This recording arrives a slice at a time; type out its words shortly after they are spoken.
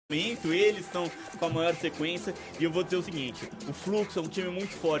eles estão com a maior sequência, e eu vou dizer o seguinte, o Fluxo é um time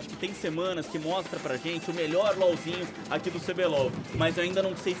muito forte, que tem semanas que mostra pra gente o melhor LoLzinho aqui do CBLOL, mas eu ainda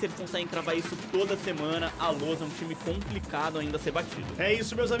não sei se eles conseguem cravar isso toda semana. A LoS é um time complicado ainda a ser batido. É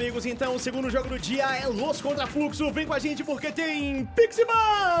isso, meus amigos, então o segundo jogo do dia é LoS contra Fluxo. Vem com a gente porque tem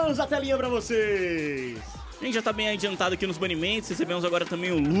Piximans a telinha pra vocês. A gente já tá bem adiantado aqui nos banimentos, recebemos agora também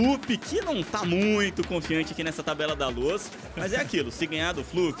o Loop, que não tá muito confiante aqui nessa tabela da LoS, mas é aquilo, se ganhar do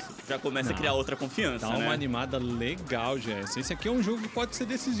Fluxo, já começa a criar outra confiança, Tá né? uma animada legal, Jess. Esse aqui é um jogo que pode ser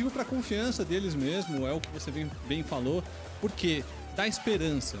decisivo pra confiança deles mesmo, é o que você bem falou, porque dá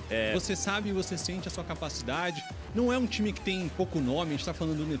esperança. Você sabe e você sente a sua capacidade. Não é um time que tem pouco nome, a gente tá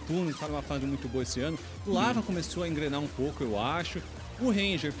falando do Turno, que tá numa fase muito boa esse ano. O Lava começou a engrenar um pouco, eu acho. O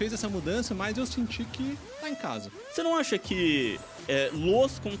Ranger fez essa mudança, mas eu senti que tá em casa. Você não acha que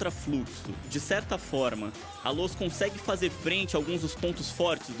LoS contra Fluxo, de certa forma, a LoS consegue fazer frente a alguns dos pontos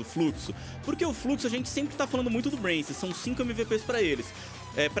fortes do Fluxo? Porque o Fluxo, a gente sempre tá falando muito do Brance, são 5 MVPs pra eles.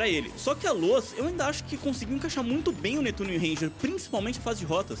 Pra ele. Só que a LoS, eu ainda acho que conseguiu encaixar muito bem o Netuno e o Ranger, principalmente a fase de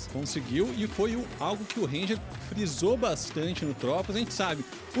rotas. Conseguiu, e foi algo que o Ranger frisou bastante no Tropas. A gente sabe,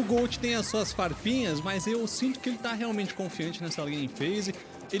 o Gold tem as suas farpinhas, mas eu sinto que ele tá realmente confiante nessa lane phase.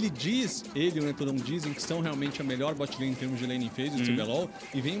 Ele e o Netuno dizem que são realmente a melhor bot lane em termos de lane phase do CBLOL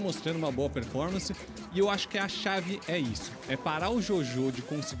e vem mostrando uma boa performance. E eu acho que a chave é isso, é parar o Jojo de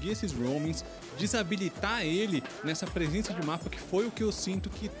conseguir esses roamings, desabilitar ele nessa presença de mapa, que foi o que eu sinto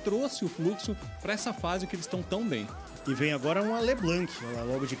que trouxe o Fluxo para essa fase que eles estão tão bem. E vem agora uma LeBlanc,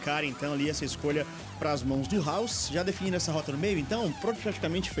 logo de cara, então, ali essa escolha para as mãos do House, já definindo essa rota no meio, então,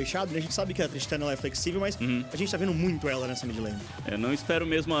 praticamente fechado, né? A gente sabe que a Tristana ela é flexível, mas a gente tá vendo muito ela nessa mid lane. Não espero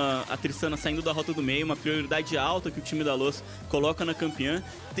mesmo a Tristana saindo da rota do meio, uma prioridade alta que o time da LoS coloca na campeã.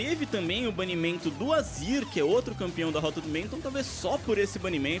 Teve também o banimento do Azir, que é outro campeão da rota do meio, então talvez só por esse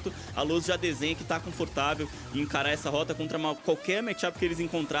banimento a LoS já desenha que tá confortável em encarar essa rota contra qualquer matchup que eles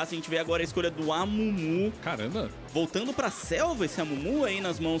encontrassem. A gente vê agora a escolha do Amumu. Caramba! Voltando pra selva, esse Amumu aí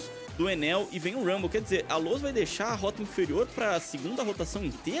nas mãos do Enel, e vem o Rumble. Quer dizer, a LoS vai deixar a rota inferior pra segunda rotação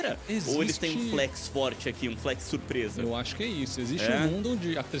inteira? Ou eles têm um flex forte aqui, um flex surpresa? Eu acho que é isso. Existe um mundo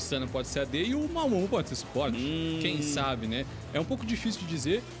onde a Tristana pode ser AD e o Amumu pode ser suporte. Quem sabe, né? É um pouco difícil de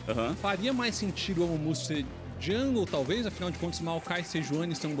dizer. Faria mais sentido o Amumu ser jungle, talvez, afinal de contas, Maokai e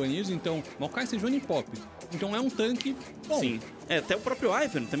Sejuani estão banidos, então Maokai, Sejuani e Pop. Então é um tanque bom. Sim. Até o próprio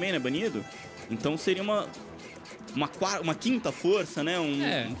Ivern também, né, banido. Então seria uma quinta força, né?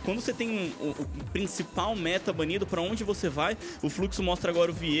 Quando você tem o principal meta banido, pra onde você vai? O Fluxo mostra agora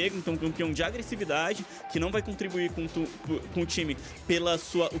o Viego, então campeão de agressividade, que não vai contribuir com o time pela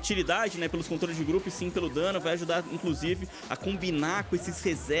sua utilidade, né? Pelos controles de grupo, e sim pelo dano. Vai ajudar, inclusive, a combinar com esses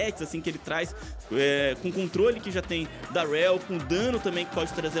resets, assim, que ele traz, com o controle que já tem da Rel, com o dano também que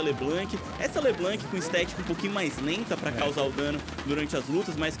pode trazer a LeBlanc. Essa LeBlanc com estética um pouquinho mais lenta pra causar o dano durante as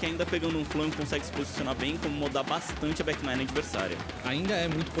lutas, mas que ainda pegando um flanco consegue se posicionar bem, como mudar bastante a backline adversária. Ainda é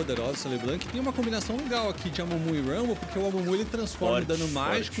muito poderosa essa LeBlanc. Tem uma combinação legal aqui de Amumu e Rumble, porque o Amumu ele transforma o dano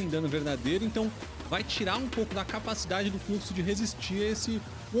mágico em dano verdadeiro, então vai tirar um pouco da capacidade do Fluxo de resistir a esse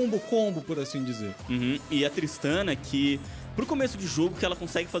combo, por assim dizer. E a Tristana, que pro começo de jogo, o que ela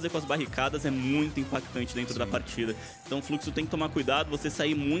consegue fazer com as barricadas é muito impactante dentro da partida. Então o Fluxo tem que tomar cuidado, você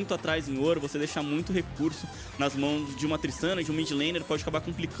sair muito atrás em ouro, você deixar muito recurso nas mãos de uma Tristana, de um mid laner, pode acabar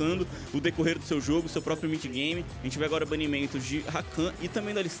complicando o decorrer do seu jogo, o seu próprio mid game. A gente vê agora banimentos de Rakan e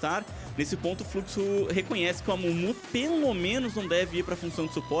também da Alistar. Nesse ponto o Fluxo reconhece que o Amumu pelo menos não deve ir pra função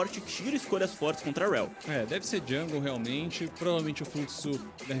de suporte e tira escolhas fortes contra a Rel. Deve ser jungle realmente. Provavelmente o Fluxo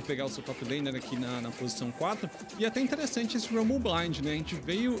deve pegar o seu top laner aqui na posição 4. E até interessante esse Rumble Blind, né?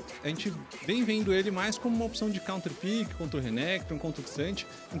 A gente vem vendo ele mais como uma opção de counter pick contra o Renekton, contra o Xante.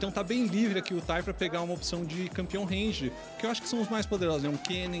 Então tá bem livre aqui o Tai pra pegar uma opção de campeão range, que eu acho que são os mais poderosos, né? Um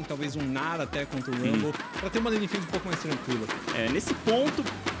Kennen, talvez um Nara até contra o Rumble, pra ter uma lane phase um pouco mais tranquila. Nesse ponto,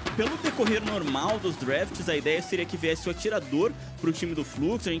 pelo decorrer normal dos drafts, a ideia seria que viesse o atirador pro time do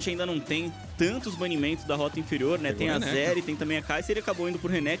Fluxo. A gente ainda não tem tantos banimentos da rota inferior, né? Tem a Zeri, tem também a Kai'Sa. Ele acabou indo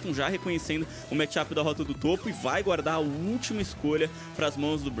por Renekton, já reconhecendo o matchup da rota do topo, e vai guardar a última escolha para as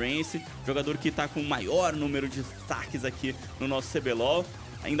mãos do Brance, jogador que tá com o maior número de saques aqui no nosso CBLOL,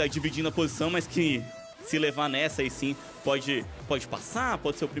 ainda dividindo a posição, mas que se levar nessa aí sim pode passar,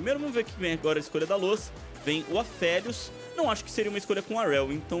 pode ser o primeiro. Vamos ver que vem agora a escolha da LoS. Vem o Aphelios. Não acho que seria uma escolha com a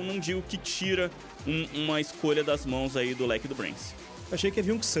Rel, então não digo que tira uma escolha das mãos aí do leque do Brance. Eu achei que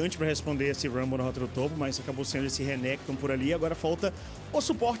havia um Xante pra responder esse Rumble na rota do topo, mas acabou sendo esse Renekton por ali. Agora falta o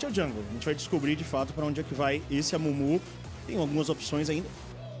suporte ao jungle. A gente vai descobrir de fato pra onde é que vai esse Amumu. Tem algumas opções ainda.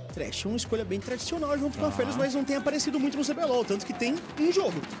 Thresh é uma escolha bem tradicional junto com a Félix, mas não tem aparecido muito no CBLOL, tanto que tem um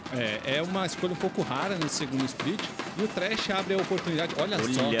jogo. É uma escolha um pouco rara nesse segundo split, e o Thresh abre a oportunidade, olha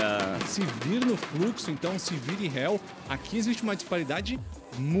só, se vir no fluxo, então se vir em Hell, aqui existe uma disparidade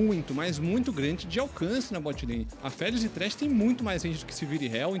muito, mas muito grande de alcance na bot lane. A Félix e Thresh tem muito mais range do que se vir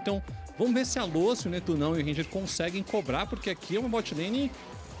em Hell, então vamos ver se a Loce, o Netunão e o Ranger conseguem cobrar, porque aqui é uma bot lane,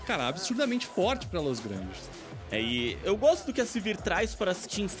 cara, absurdamente forte para Los Grandes. E eu gosto do que a Sivir traz para as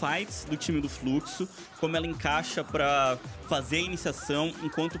teamfights do time do Fluxo, como ela encaixa para fazer a iniciação,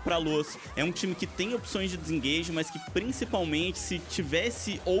 enquanto para Los é um time que tem opções de desengage, mas que principalmente se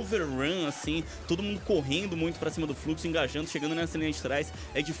tivesse overrun, assim, todo mundo correndo muito para cima do Fluxo, engajando, chegando nessa linha de trás,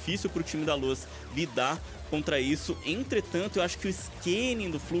 é difícil para o time da Los lidar contra isso. Entretanto, eu acho que o scanning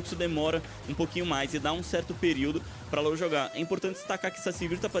do Fluxo demora um pouquinho mais e dá um certo período para Low jogar. É importante destacar que essa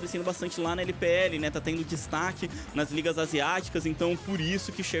Sivir tá aparecendo bastante lá na LPL, né? Tá tendo destaque nas ligas asiáticas, então por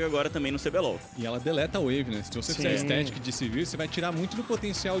isso que chega agora também no CBLOL. E ela deleta a wave, né? Se você fizer a estética de Sivir, você vai tirar muito do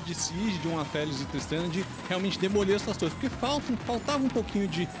potencial de siege de uma Félix e Tristana de realmente demolir as suas torres, porque faltava um pouquinho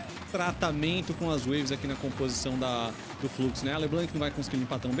de tratamento com as waves aqui na composição do Fluxo, né? A LeBlanc não vai conseguir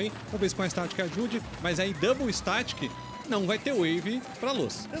limpar tão bem, talvez com a static ajude, mas aí double static não vai ter wave pra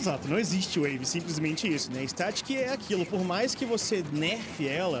Los. Exato, não existe wave, simplesmente isso, né? Static é aquilo, por mais que você nerfe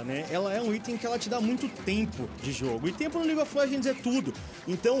ela, né? Ela é um item que ela te dá muito tempo de jogo. E tempo no League of Legends é tudo.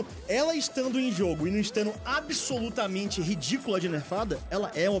 Então, ela estando em jogo e não estando absolutamente ridícula de nerfada,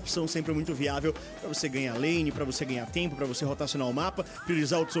 ela é uma opção sempre muito viável pra você ganhar lane, pra você ganhar tempo, pra você rotacionar o mapa,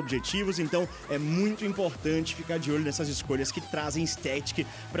 priorizar outros objetivos. Então, é muito importante ficar de olho nessas escolhas que trazem static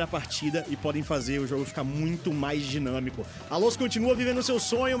pra partida e podem fazer o jogo ficar muito mais dinâmico. A Los continua vivendo seu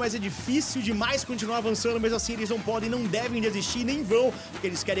sonho, mas é difícil demais continuar avançando, mas assim eles não podem, não devem desistir, nem vão, porque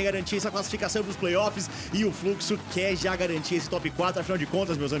eles querem garantir essa classificação para os playoffs e o Fluxo quer já garantir esse top 4, afinal de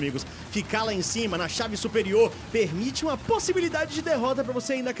contas, meus amigos, ficar lá em cima, na chave superior, permite uma possibilidade de derrota para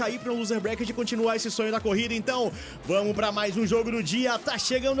você ainda cair para um loser bracket e continuar esse sonho da corrida. Então, vamos para mais um jogo do dia, tá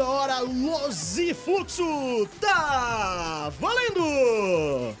chegando a hora, Los e Fluxo, tá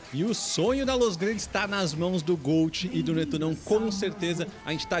valendo! E o sonho da Los Grandes está nas mãos do Gold e do Netunão, com certeza.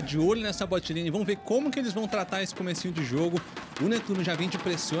 A gente tá de olho nessa bot lane, vamos ver como que eles vão tratar esse comecinho de jogo. O Netuno já vem de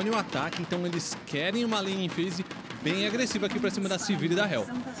pressione o ataque, então eles querem uma lane em phase bem agressiva aqui pra cima da Sivir e da Hell.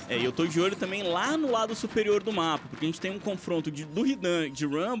 E eu tô de olho também lá no lado superior do mapa, porque a gente tem um confronto do Hidan, de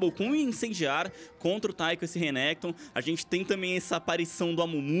Rumble com o Incendiar contra o Taiko e esse Renekton. A gente tem também essa aparição do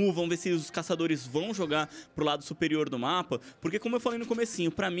Amumu, vamos ver se os caçadores vão jogar pro lado superior do mapa, porque como eu falei no comecinho,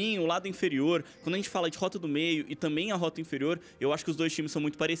 pra mim, o lado inferior, quando a gente fala de rota do meio e também a rota inferior, eu acho que os dois times são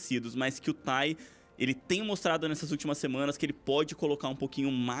muito parecidos, mas que o Tai, ele tem mostrado nessas últimas semanas que ele pode colocar um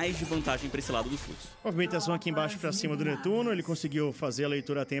pouquinho mais de vantagem para esse lado do Fluxo. Movimentação aqui embaixo para cima do Netuno, ele conseguiu fazer a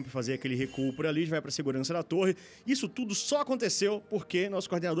leitura a tempo e fazer aquele recuo por ali, já vai para segurança da torre. Isso tudo só aconteceu porque nosso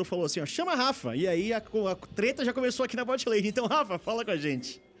coordenador falou assim, ó, chama a Rafa. E aí a treta já começou aqui na bot lane. Então, Rafa, fala com a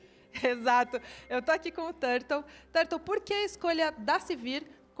gente. Exato. Eu tô aqui com o Turtle. Turtle, por que a escolha da Sivir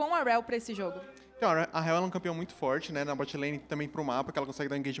com a Rell para esse jogo? Então, a Hell é um campeão muito forte, né, na bot lane também pro mapa, que ela consegue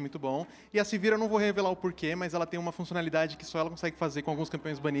dar um engage muito bom. E a Sivir eu não vou revelar o porquê, mas ela tem uma funcionalidade que só ela consegue fazer com alguns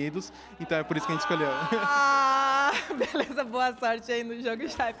campeões banidos, então é por isso que a gente escolheu. Ah, beleza, boa sorte aí no jogo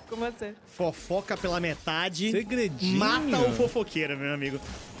chave com você. Fofoca pela metade. Segredinho. Mata o fofoqueiro, meu amigo.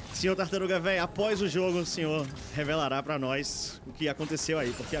 Senhor Tartaruga Véia, após o jogo, o senhor revelará pra nós o que aconteceu aí,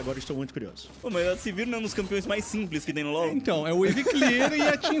 porque agora estou muito curioso. Pô, mas a Sivir não é um dos campeões mais simples que tem no LoL? Então, é o wave clear e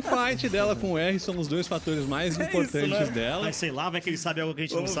a teamfight dela com o R são os dois fatores mais importantes isso, né? dela. Mas sei lá, vai que ele sabe algo que a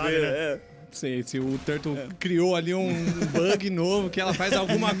gente Vamos não sabe, ver, né? Sei, se o Turtle criou ali um bug novo, que ela faz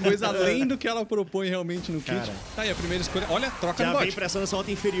alguma coisa além do que ela propõe realmente no kit. Cara. Tá aí a primeira escolha. Olha, troca no Já vem bot. pressão nessa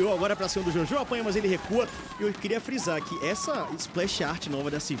rota inferior, agora pra cima do Jojo, apanha, mas ele recua. E eu queria frisar que essa splash art nova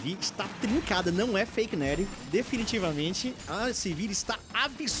da Sivir está trincada, não é fake net. Definitivamente, a Sivir está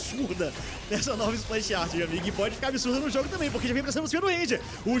absurda nessa nova splash art, meu amigo. E pode ficar absurda no jogo também, porque já vem pressão no cima do Ranger.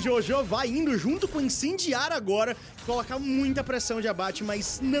 O Jojo vai indo junto com o Incendiar agora, colocar muita pressão de abate,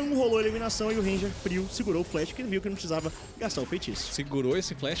 mas não rolou a eliminação e o Ranger frio segurou o flash, porque ele viu que não precisava gastar o feitiço. Segurou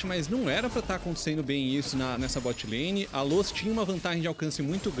esse flash, mas não era pra estar acontecendo bem isso nessa bot lane. A Los tinha uma vantagem de alcance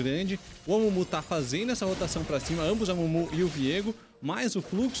muito grande. O Amumu tá fazendo essa rotação pra cima, ambos o Amumu e o Viego, mas o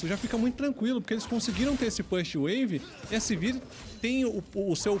Fluxo já fica muito tranquilo, porque eles conseguiram ter esse push wave e a Sivir tem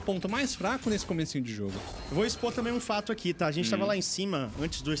o seu ponto mais fraco nesse comecinho de jogo. Eu vou expor também um fato aqui, tá? A gente tava lá em cima,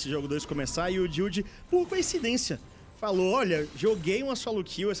 antes desse jogo 2 começar, e o Jude, por coincidência, falou, olha, joguei uma solo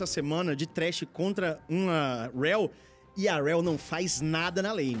kill essa semana de trash contra uma Rell E a Rel não faz nada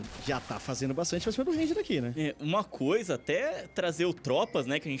na lane. Já tá fazendo bastante pra cima do Ranger aqui, né? Uma coisa, até trazer o Tropas,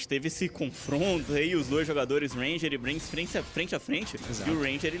 né? Que a gente teve esse confronto aí, os dois jogadores Ranger e Brains frente a frente. Exato. E o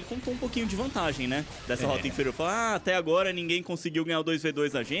Ranger, ele contou um pouquinho de vantagem, né? Dessa rota inferior. Falou, até agora ninguém conseguiu ganhar o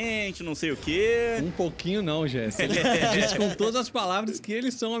 2v2 na gente, não sei o quê. Um pouquinho não, Jess. Ele disse com todas as palavras que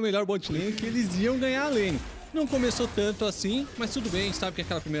eles são a melhor bot lane e que eles iam ganhar a lane. Não começou tanto assim, mas tudo bem, sabe que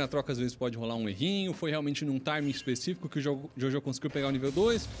aquela primeira troca às vezes pode rolar um errinho, foi realmente num timing específico que o Jojo conseguiu pegar o nível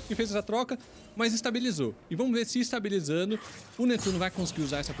 2 e fez essa troca, mas estabilizou. E vamos ver se estabilizando, o Netuno vai conseguir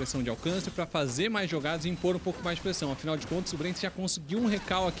usar essa pressão de alcance para fazer mais jogadas e impor um pouco mais de pressão. Afinal de contas, o Brent já conseguiu um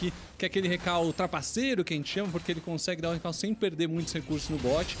recal aqui, que é aquele recal trapaceiro que a gente chama, porque ele consegue dar um recal sem perder muitos recursos no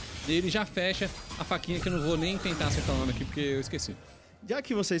bot, e ele já fecha a faquinha que eu não vou nem tentar acertar o nome aqui, porque eu esqueci. Já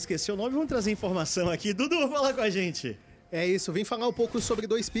que você esqueceu o nome, vamos trazer informação aqui. Dudu, fala com a gente. É isso, vem falar um pouco sobre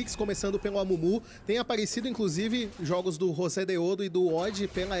dois picks, começando pelo Amumu. Tem aparecido, inclusive, jogos do José Deodo e do Odd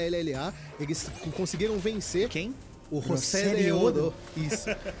pela LLA. Eles conseguiram vencer. Quem? O José Deodo. Isso.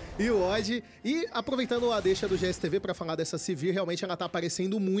 E o Odd. E aproveitando a deixa do GSTV para falar dessa Sivir, realmente ela tá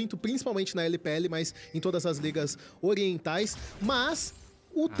aparecendo muito, principalmente na LPL, mas em todas as ligas orientais. Mas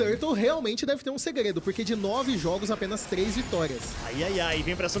o Turtle realmente deve ter um segredo, porque de 9 jogos, apenas 3 vitórias. Ai,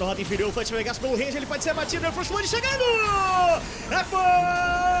 vem pressão na rota inferior, o Fluxo Vegas pelo Ranger, ele pode ser abatido, é o Fluxo Blood chegando! É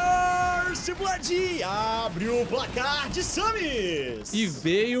Fase Blood! Abriu o placar de Samis! E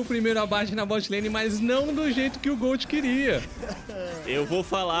veio o primeiro abate na bot lane, mas não do jeito que o Gold queria. Eu vou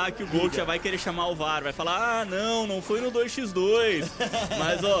falar que o Gold já vai querer chamar o VAR, vai falar, não foi no 2x2.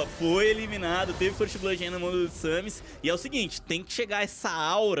 Mas, ó, foi eliminado, teve First Blood ainda no mundo do Samis. E é o seguinte, tem que chegar essa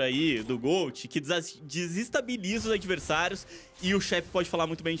aura aí do Gold que desestabiliza os adversários e o chefe pode falar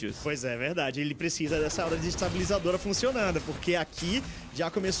muito bem disso. Pois é, verdade. Ele precisa dessa aura desestabilizadora funcionando, porque aqui já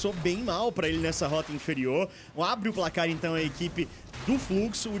começou bem mal pra ele nessa rota inferior. Abre o placar, então, a equipe do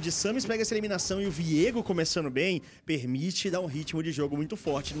Fluxo. O de Samis pega essa eliminação e o Viego começando bem, permite dar um ritmo de jogo muito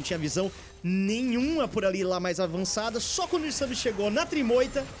forte. Não tinha visão nenhuma por ali lá mais avançada. Só quando o de Samis chegou na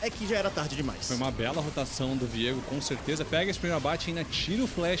trimoita é que já era tarde demais. Foi uma bela rotação do Viego, com certeza. Pega esse primeiro abate e ainda tira o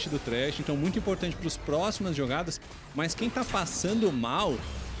flash do Trash. Então muito importante para as próximas jogadas. Mas quem tá passando mal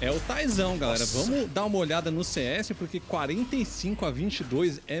é o Taizão, galera. Nossa. Vamos dar uma olhada no CS, porque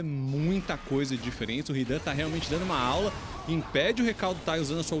 45-22 é muita coisa de diferença. O Ridan tá realmente dando uma aula, impede o recal do Tai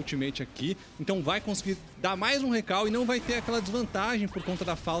usando a sua ultimate aqui, então vai conseguir dar mais um recal e não vai ter aquela desvantagem por conta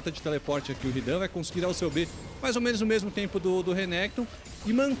da falta de teleporte aqui. O Ridan vai conseguir dar o seu B mais ou menos no mesmo tempo do Renekton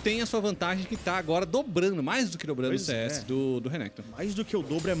e mantém a sua vantagem, que tá agora dobrando, mais do que dobrando o CS do Renekton. Mais do que o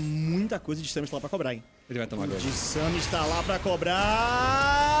dobro, é muita coisa de Samis lá pra cobrar, hein? Ele vai tomar gol. De Samis tá lá pra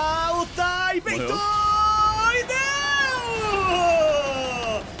cobrar. O Tai peitou e deu!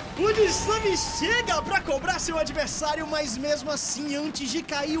 O de Samis chega pra cobrar seu adversário, mas mesmo assim, antes de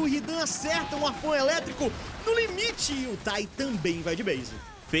cair, o Ridan acerta um arpão elétrico no limite e o Tai também vai de base.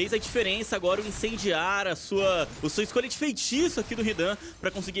 Fez a diferença agora o incendiar a sua escolha de feitiço aqui do Ridan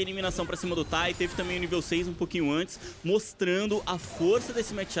para conseguir a eliminação para cima do Tai. Teve também o nível 6 um pouquinho antes, mostrando a força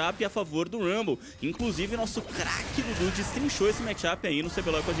desse matchup a favor do Rumble. Inclusive, nosso craque Dudu destrinchou esse matchup aí no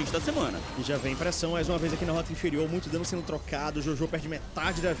CBLOL com a gente da semana. E já vem pressão mais uma vez aqui na rota inferior, muito dano sendo trocado, o Jojo perde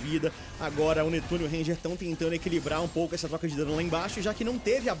metade da vida. Agora o Netuno e o Ranger estão tentando equilibrar um pouco essa troca de dano lá embaixo, já que não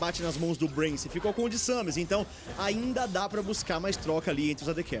teve abate nas mãos do Brains, ficou com o de Samis, então ainda dá para buscar mais troca ali entre os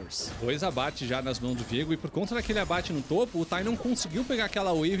AD Carries. 2 abates já nas mãos do Viego, e por conta daquele abate no topo, o Tai não conseguiu pegar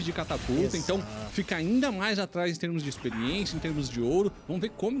aquela wave de catapulta. Exato. Então fica ainda mais atrás em termos de experiência, em termos de ouro. Vamos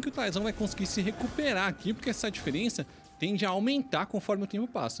ver como que o Taizão vai conseguir se recuperar aqui, porque essa diferença tende a aumentar conforme o tempo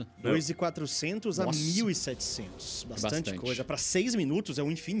passa. 2.400 a 1.700. Bastante coisa. Para 6 minutos é um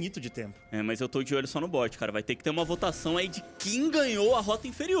infinito de tempo. Mas eu tô de olho só no bot, cara. Vai ter que ter uma votação aí de quem ganhou a rota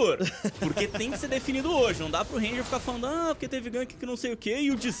inferior. Porque tem que ser definido hoje. Não dá pro Ranger ficar falando, porque teve gank que não sei o quê. E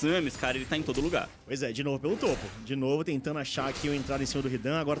o de Samis, cara, ele tá em todo lugar. Pois é, de novo pelo topo. De novo tentando achar aqui o entrada em cima do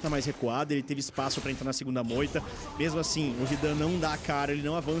Ridan. Agora tá mais recuado. Ele teve espaço para entrar na segunda moita. Mesmo assim, o Ridan não dá a cara. Ele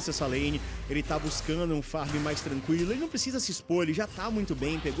não avança essa lane. Ele tá buscando um farm mais tranquilo. Ele não precisa se expor, ele já tá muito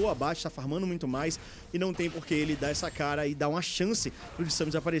bem, pegou abaixo, tá farmando muito mais e não tem por que ele dar essa cara e dar uma chance pro de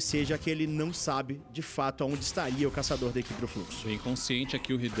Samis aparecer, já que ele não sabe de fato aonde estaria o caçador da equipe do Fluxo. Bem consciente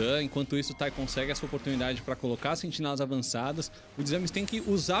aqui o Ridan, enquanto isso o Tai consegue essa oportunidade para colocar sentinelas avançadas. O Samis tem que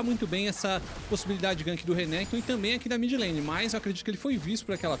usar muito bem essa possibilidade de gank do Renekton e também aqui da mid lane, mas eu acredito que ele foi visto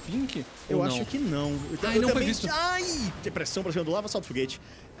por aquela pink. Eu acho que não. Não foi visto. Ai, tem pressão pra cima do lava, salta o foguete.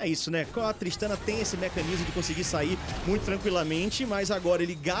 É isso, né? A Tristana tem esse mecanismo de conseguir sair muito tranquilamente, mas agora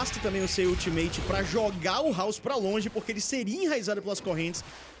ele gasta também o seu ultimate pra jogar o House pra longe, porque ele seria enraizado pelas correntes,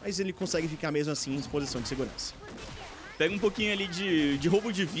 mas ele consegue ficar mesmo assim em posição de segurança. Pega um pouquinho ali de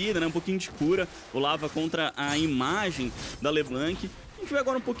roubo de vida, né? Um pouquinho de cura. O Lava contra a imagem da LeBlanc. A gente vê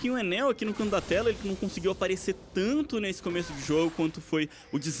agora um pouquinho o Enel aqui no canto da tela, ele não conseguiu aparecer tanto nesse começo de jogo quanto foi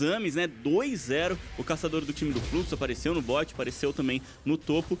o Desames, né? 2-0, o caçador do time do Fluxo apareceu no bot, apareceu também no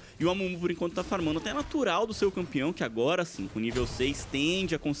topo, e o Amumu por enquanto tá farmando, até natural do seu campeão, que agora sim, com nível 6,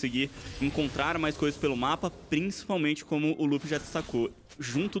 tende a conseguir encontrar mais coisas pelo mapa, principalmente como o Lupe já destacou,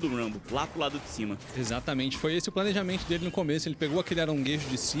 junto do Rumble, lá pro lado de cima. Exatamente, foi esse o planejamento dele no começo. Ele pegou aquele aronguejo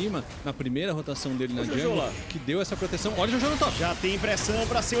de cima, na primeira rotação dele na jungle, que deu essa proteção. Olha o Jojo no top. Já tem pressão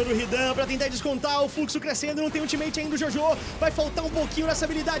pra cima do Ridan, pra tentar descontar. O Fluxo crescendo, não tem ultimate ainda do Jojo. Vai faltar um pouquinho nessa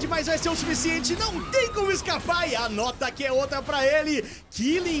habilidade, mas vai ser o suficiente. Não tem como escapar. E a nota que é outra pra ele.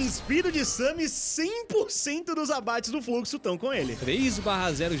 Killing Speed de Sami, 100% dos abates do Fluxo estão com ele.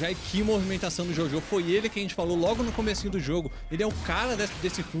 3/0 já, e que movimentação do Jojo. Foi ele que a gente falou logo no comecinho do jogo. Ele é o cara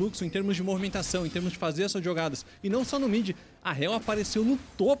desse Fluxo em termos de movimentação, em termos de fazer essas jogadas. E não só no mid, a Hell apareceu no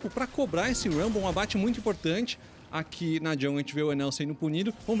topo para cobrar esse Rumble, um abate muito importante. Aqui na jungle a gente vê o Enel sendo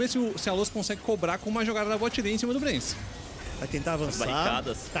punido. Vamos ver se a Loz consegue cobrar com uma jogada da bot lane em cima do Brence. Vai tentar avançar,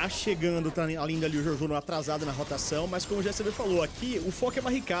 tá chegando, tá ainda ali o Jojo atrasado na rotação, mas como o GCB falou, aqui o foco é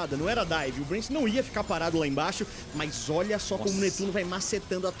barricada, não era dive. O Brence não ia ficar parado lá embaixo, mas olha só como o Netuno vai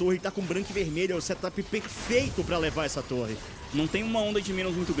macetando a torre, tá com branco e vermelho, é o setup perfeito pra levar essa torre. Não tem uma onda de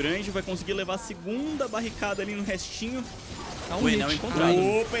Minos muito grande, vai conseguir levar a segunda barricada ali no restinho. O Enel encontrado.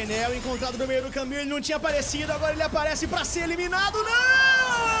 O Enel encontrado no meio do caminho, ele não tinha aparecido, agora ele aparece pra ser eliminado.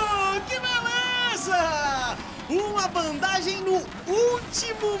 Não! Que beleza! Uma bandagem no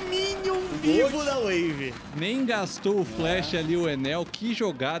último Minion vivo da Wave. Nem gastou o flash ali o Enel. Que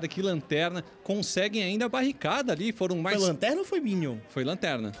jogada, que lanterna. Conseguem ainda a barricada ali. Foram mais... Foi lanterna ou foi Minion? Foi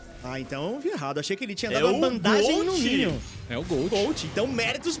lanterna. Ah, então eu vi errado. Achei que ele tinha dado uma bandagem no Minion. É o Gold. Então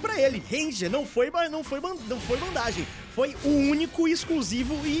méritos pra ele. Ranger, não foi bandagem. Foi o único,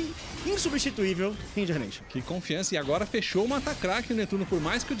 exclusivo e insubstituível Ranger Nation. Que confiança. E agora fechou o Matacrack o Netuno. Por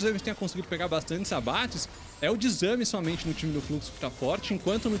mais que o Desames tenha conseguido pegar bastantes abates, é o Desames somente no time do Fluxo que tá forte,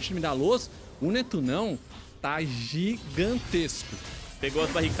 enquanto no time da Loz, o Netunão tá gigantesco. Pegou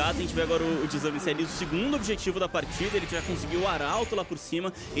as barricadas, a gente vê agora o Desames ali, o segundo objetivo da partida, ele já conseguiu o arauto lá por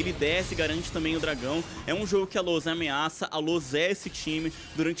cima, ele desce, garante também o dragão. É um jogo que a Loz ameaça, a Loz é esse time.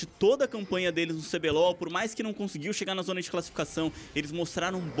 Durante toda a campanha deles no CBLOL, por mais que não conseguiu chegar na zona de classificação, eles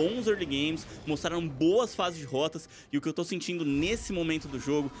mostraram bons early games, mostraram boas fases de rotas, e o que eu tô sentindo nesse momento do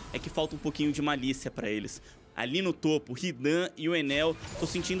jogo é que falta um pouquinho de malícia pra eles. Ali no topo, o Ridan e o Enel, tô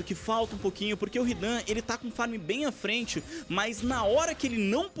sentindo que falta um pouquinho, porque o Ridan, ele tá com um farm bem à frente, mas na hora que ele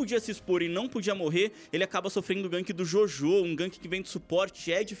não podia se expor e não podia morrer, ele acaba sofrendo o gank do Jojo, um gank que vem de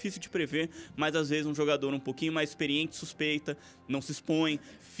suporte, é difícil de prever, mas às vezes um jogador um pouquinho mais experiente suspeita, não se expõe,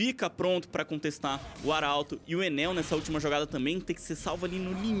 fica pronto pra contestar o arauto, e o Enel nessa última jogada também tem que ser salvo ali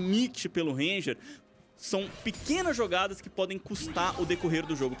no limite pelo Ranger. São pequenas jogadas que podem custar o decorrer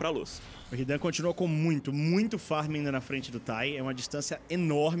do jogo para a Loz. O Ridan continua com muito farm ainda na frente do Tai. É uma distância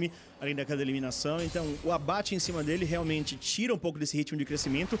enorme além daquela eliminação. Então o abate em cima dele realmente tira um pouco desse ritmo de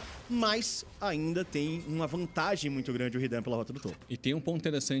crescimento, mas ainda tem uma vantagem muito grande o Ridan pela rota do topo. E tem um ponto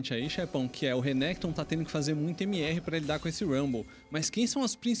interessante aí, Chepão, que é o Renekton tá tendo que fazer muito MR para lidar com esse Rumble. Mas quem são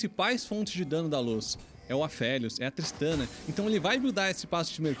as principais fontes de dano da Loz? É o Aphelios, é a Tristana. Então ele vai buildar esse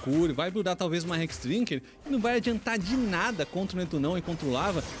passo de Mercúrio, vai buildar talvez uma Hexdrinker e não vai adiantar de nada contra o Netunão e contra o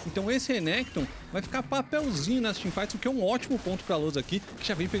Lava. Então esse Renekton vai ficar papelzinho nas teamfights, o que é um ótimo ponto pra Loz aqui, que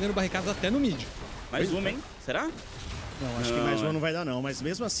já vem pegando barricadas até no mid. Mais uma, hein? Será? Não, acho que mais uma não vai dar não, mas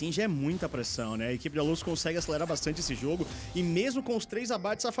mesmo assim já é muita pressão, né? A equipe da Luz consegue acelerar bastante esse jogo e mesmo com os 3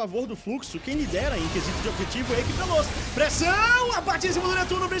 abates a favor do Fluxo, quem lidera em quesito de objetivo é a equipe da Luz. Pressão! Abate em cima do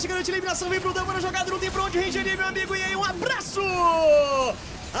Netuno, Brecha garante a eliminação, vem pro Dama na jogada, não tem pra onde Ranger, meu amigo, e aí um abraço!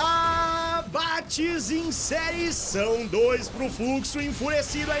 Abates em série, são 2 pro Fluxo,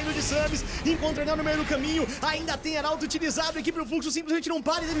 enfurecido aí no Desames, encontra Enel no meio do caminho, ainda tem arauto utilizado, a equipe do Fluxo simplesmente não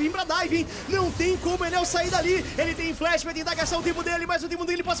para, ele deve vir pra dive, hein? Não tem como Enel sair dali, ele tem flash, vai tentar gastar o tempo dele, mas o tempo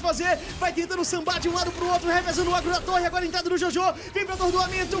dele pode fazer, vai tentando sambar de um lado pro outro, revezando o agro da torre, agora a entrada do Jojo, vem pra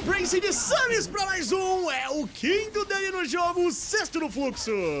atordoamento, Prince de Desames pra mais um, é o 5º dele no jogo, o 6º do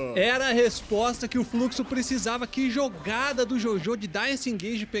Fluxo. Era a resposta que o Fluxo precisava, que jogada do Jojo de dar esse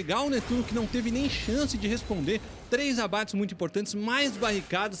engage, de pegar o Netuno que não teve nem chance de responder. 3 abates muito importantes, mais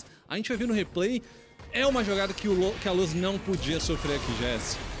barricadas. A gente vai ver no replay. é uma jogada que a LoL não podia sofrer aqui,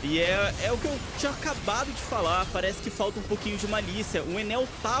 Jess. E é o que eu tinha acabado de falar, parece que falta um pouquinho de malícia. O Enel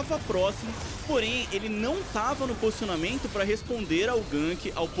tava próximo, porém ele não tava no posicionamento para responder ao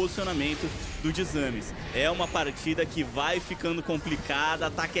gank, ao posicionamento do Desames. É uma partida que vai ficando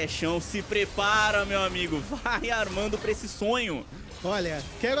complicada, Takechão, se prepara, meu amigo, vai armando pra esse sonho. Olha,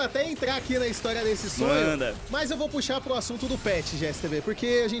 quero até entrar aqui na história desse sonho, Manda. Mas eu vou puxar pro assunto do patch, GSTV,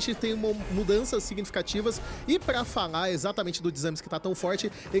 porque a gente tem mudanças significativas e pra falar exatamente do Desames que tá tão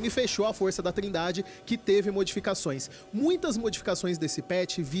forte, ele fechou a força da Trindade, que teve modificações. Muitas modificações desse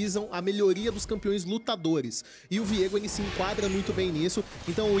patch visam a melhoria dos campeões lutadores, e o Viego ele se enquadra muito bem nisso,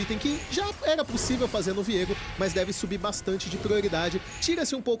 então o item que já era possível fazer no Viego, mas deve subir bastante de prioridade,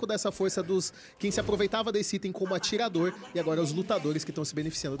 tira-se um pouco dessa força dos quem se aproveitava desse item como atirador, e agora os lutadores que estão se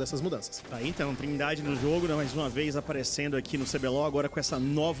beneficiando dessas mudanças. Tá aí então, Trindade no jogo, né, mais uma vez aparecendo aqui no CBLOL, agora com essa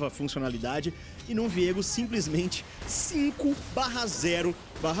nova funcionalidade. E no Viego, simplesmente 5/0/1.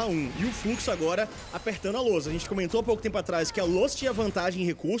 E o Fluxo agora apertando a lousa. A gente comentou há pouco tempo atrás que a lousa tinha vantagem em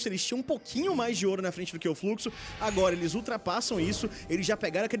recurso, eles tinham um pouquinho mais de ouro na frente do que o Fluxo. Agora eles ultrapassam isso, eles já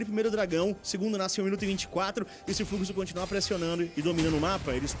pegaram aquele primeiro dragão, segundo nasce em 1 minuto e 24. E se o Fluxo continuar pressionando e dominando o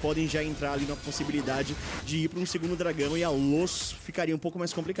mapa, eles podem já entrar ali na possibilidade de ir para um segundo dragão e a lousa ficaria um pouco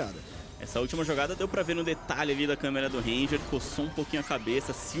mais complicada. Essa última jogada deu pra ver no detalhe ali da câmera do Ranger, coçou um pouquinho a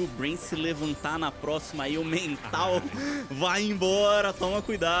cabeça. Se o Brain se levantar na próxima aí, o mental vai embora. Toma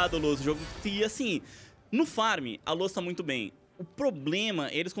cuidado, Luz. O jogo... E assim, no farm, a Luz tá muito bem. O problema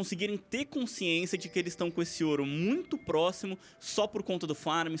é eles conseguirem ter consciência de que eles estão com esse ouro muito próximo, só por conta do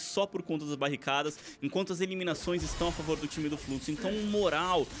farm, só por conta das barricadas, enquanto as eliminações estão a favor do time do Fluxo. Então,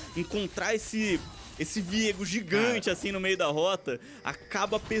 moral, encontrar esse Viego gigante assim no meio da rota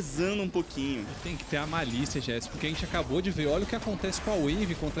acaba pesando um pouquinho. Tem que ter a malícia, Jess, porque a gente acabou de ver, olha o que acontece com a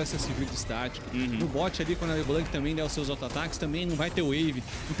Wave contra essa Civil de estática. No bot ali, quando a LeBlanc também der os seus auto-ataques, também não vai ter Wave.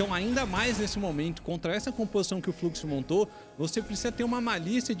 Então, ainda mais nesse momento, contra essa composição que o Fluxo montou, você precisa ter uma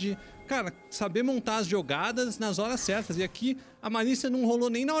malícia de, cara, saber montar as jogadas nas horas certas. E aqui, a malícia não rolou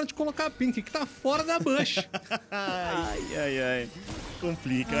nem na hora de colocar a Pink, que tá fora da bush. Ai.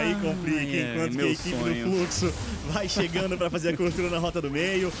 Complica, aí complica, enquanto que a equipe do Fluxo vai chegando para fazer a cobertura na rota do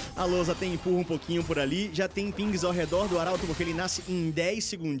meio. A lousa tem empurra um pouquinho por ali, já tem pings ao redor do Arauto, porque ele nasce em 10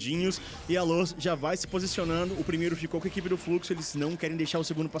 segundinhos e a lousa já vai se posicionando. O primeiro ficou com a equipe do Fluxo, eles não querem deixar o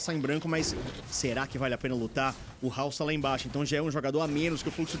segundo passar em branco, mas será que vale a pena lutar? O House tá lá embaixo, então já é um jogador a menos que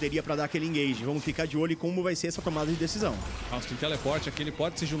o Fluxo teria para dar aquele engage. Vamos ficar de olho em como vai ser essa tomada de decisão. House tem teleporte aqui, ele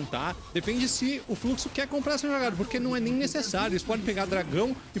pode se juntar, depende se o Fluxo quer comprar essa jogada, porque não é nem necessário, eles podem pegar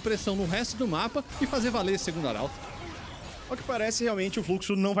dragão e pressão no resto do mapa e fazer valer esse segundo arauto. Ao que parece, realmente, o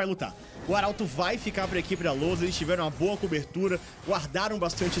Fluxo não vai lutar. O Arauto vai ficar para a equipe da Lousa, eles tiveram uma boa cobertura, guardaram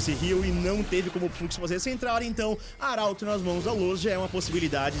bastante esse heal e não teve como o Fluxo fazer essa entrada, então Arauto nas mãos da Lousa já é uma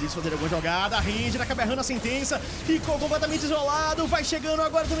possibilidade de fazer alguma jogada. A Ranger acaba errando a sentença, ficou completamente isolado, vai chegando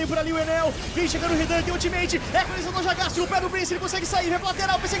agora também por ali o Enel, vem chegando o Redunk, ultimate, é a conexão já gasta, o pé do Prince, ele consegue sair, vai pro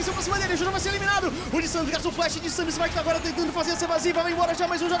lateral, perseguição pra cima dele, o jogo vai ser eliminado, o de Santos gasta o flash de Santos, vai agora tentando fazer essa evasiva, vai embora já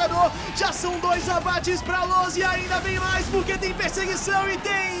mais um jogador, já são 2 abates pra Lousa e ainda vem mais, porque tem perseguição e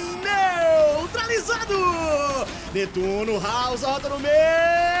tem neutralizado! Netuno, House, a rota no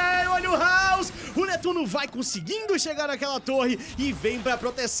meio, olha o House! O Netuno vai conseguindo chegar naquela torre e vem pra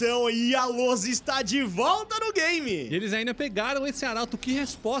proteção e a Lousa está de volta no game! E eles ainda pegaram esse arauto, que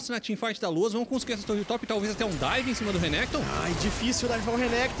resposta na teamfight da Lousa, vão conseguir essa torre top, talvez até um dive em cima do Renekton. Ai, difícil divar o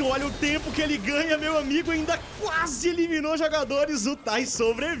Renekton, olha o tempo que ele ganha, meu amigo, ainda quase eliminou jogadores, o Tai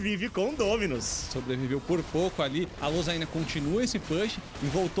sobrevive com Dominus. Sobreviveu por pouco ali, a Lousa ainda continua esse push e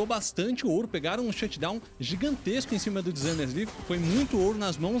voltou bastante ouro, pegaram um shutdown gigantesco em cima do Designers ali, foi muito ouro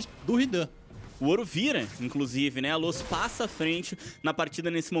nas mãos do Ridan. O ouro vira, inclusive, né? A Luz passa à frente na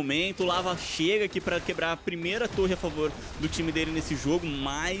partida nesse momento. O Lava chega aqui pra quebrar a primeira torre a favor do time dele nesse jogo.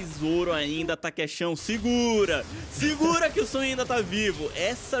 Mais ouro ainda, Takechão. Segura! Segura que o sonho ainda tá vivo.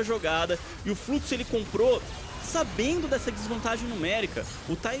 Essa jogada. E o Fluxo ele comprou sabendo dessa desvantagem numérica.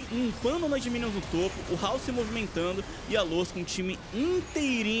 O Tai limpando nas minions no topo, o House se movimentando e a Luz com o time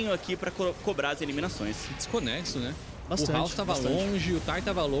inteirinho aqui pra cobrar as eliminações. Desconexo, né? Bastante, o House tava longe, o Tai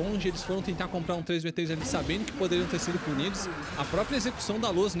tava longe, eles foram tentar comprar um 3v3 ali sabendo que poderiam ter sido punidos. A própria execução da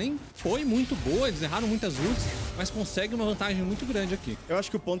Luz nem foi muito boa, eles erraram muitas ults, mas conseguem uma vantagem muito grande aqui. Eu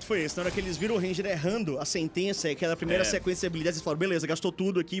acho que o ponto foi esse, na hora que eles viram o Ranger errando a sentença, aquela primeira sequência de habilidades, eles falaram, beleza, gastou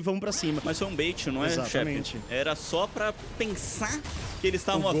tudo aqui, vamos pra cima. Mas foi um bait, não é, exatamente, chefe? Era só pra pensar que eles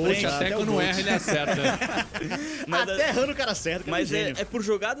estavam à Gold, frente. Até quando erra, ele acerta. Mas até errando o cara certo. Mas é por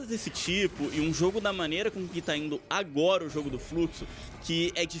jogadas desse tipo e um jogo da maneira com que tá indo agora, agora o jogo do Fluxo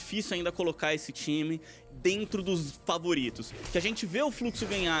que é difícil ainda colocar esse time dentro dos favoritos. Que a gente vê o Fluxo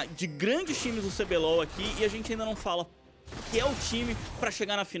ganhar de grandes times do CBLOL aqui e a gente ainda não fala que é o time para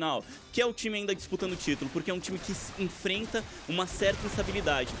chegar na final, que é o time ainda disputando o título, porque é um time que enfrenta uma certa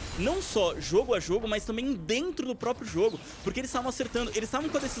instabilidade. Não só jogo a jogo, mas também dentro do próprio jogo, porque eles estavam acertando, eles estavam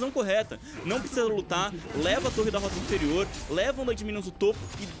com a decisão correta. Não precisa lutar, leva a torre da rota inferior, levam da Adminos o topo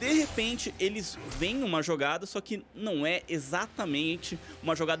e de repente eles veem uma jogada, só que não é exatamente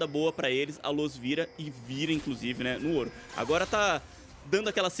uma jogada boa para eles. A Los vira e vira inclusive, né, no ouro. Agora tá dando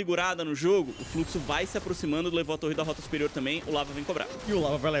aquela segurada no jogo, o Fluxo vai se aproximando, levou a torre da rota superior também, o Lava vem cobrar. E o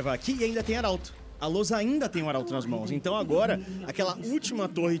Lava vai levar aqui e ainda tem Arauto. A Los ainda tem um Arauto nas mãos, então agora aquela última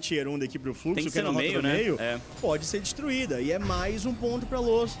torre Tier 1 da equipe do Fluxo, Tem que é ser no meio, né? Pode ser destruída. E é mais um ponto pra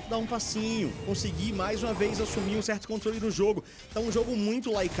Los dar um passinho, conseguir mais uma vez assumir um certo controle do jogo. Então um jogo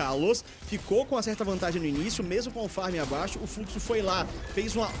muito laica. A Los ficou com uma certa vantagem no início, mesmo com o farm abaixo, o Fluxo foi lá,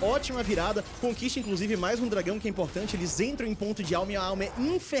 fez uma ótima virada, conquista inclusive mais um dragão que é importante, eles entram em ponto de alma e a alma é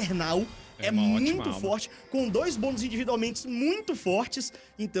infernal. É muito forte, com 2 bônus individualmente muito fortes,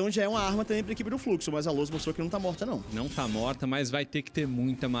 então já é uma arma também para a equipe do Fluxo, mas a Los mostrou que não tá morta não. Não tá morta, mas vai ter que ter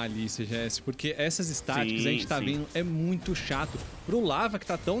muita malícia, Jess, porque essas estáticas a gente tá vendo é muito chato. Pro Lava, que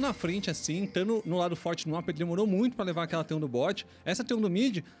tá tão na frente assim, estando no lado forte do mapa, ele demorou muito para levar aquela T1 do bot, essa T1 do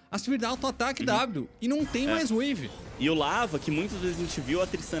mid, a Sivir dá auto-ataque W, e não tem mais wave. E o Lava, que muitas vezes a gente viu a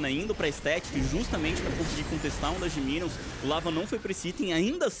Tristana indo pra estética justamente para conseguir contestar um das Minions, o Lava não foi pra esse item,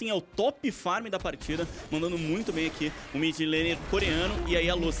 ainda assim é o top farm da partida, mandando muito bem aqui o mid laner coreano, e aí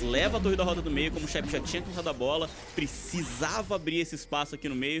a Los leva a torre da roda do meio, como o Shep já tinha cansado a bola, precisava abrir esse espaço aqui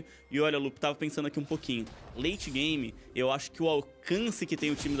no meio, e olha, Lupe, tava pensando aqui um pouquinho, late game, eu acho que o alcance que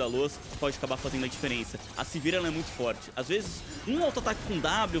tem o time da Los pode acabar fazendo a diferença. A Sivir ela é muito forte, às vezes um auto-ataque com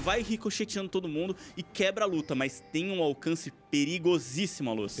W vai ricocheteando todo mundo e quebra a luta, mas tem um alcance perigosíssimo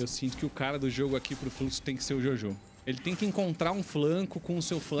a Los. Eu sinto que o cara do jogo aqui pro Fluxo tem que ser o Jojo. Ele tem que encontrar um flanco com o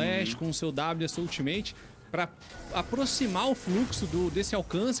seu flash, com o seu W e a sua ultimate, para aproximar o Fluxo desse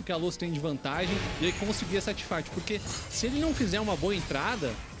alcance que a Los tem de vantagem e aí conseguir essa teamfight. Porque se ele não fizer uma boa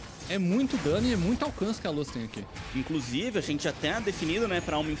entrada, é muito dano e é muito alcance que a Los tem aqui. Inclusive, a gente já tem definido, né,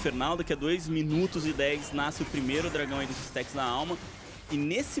 pra Alma Infernal, daqui a 2 minutos e 10 nasce o primeiro dragão aí dos stacks da Alma. E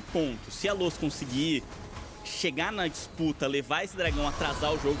nesse ponto, se a Los conseguir chegar na disputa, levar esse dragão,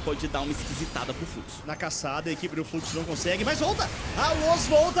 atrasar o jogo, pode dar uma esquisitada pro Fluxo. Na caçada, a equipe do Fluxo não consegue, mas volta! A Los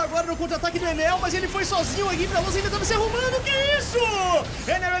volta agora no contra-ataque do Enel, mas ele foi sozinho, a equipe da Los ainda tava se arrumando, que isso?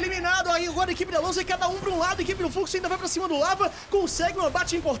 Enel eliminado, aí agora a equipe da Los é cada um pra um lado, a equipe do Fluxo ainda vai pra cima do Lava, consegue um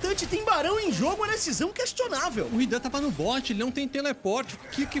abate importante, tem Barão em jogo, uma decisão questionável. O Idan tava no bot, ele não tem teleporte.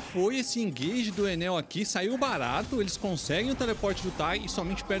 O que foi esse engage do Enel aqui? Saiu barato, eles conseguem o teleporte do Tai e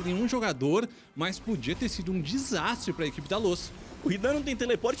somente perdem um jogador, mas podia ter sido um desastre para a equipe da Los. O Ridan não tem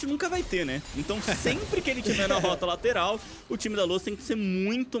teleporte e nunca vai ter, né? Então sempre que ele tiver na rota lateral, o time da Los tem que ser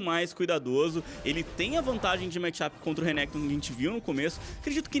muito mais cuidadoso. Ele tem a vantagem de matchup contra o Renekton que a gente viu no começo.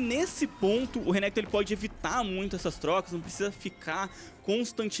 Acredito que nesse ponto o Renekton ele pode evitar muito essas trocas, não precisa ficar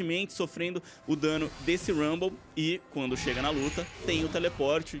constantemente sofrendo o dano desse Rumble. E quando chega na luta, tem o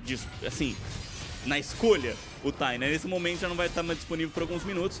teleporte, assim, na escolha, o Tai, né? Nesse momento já não vai estar mais disponível por alguns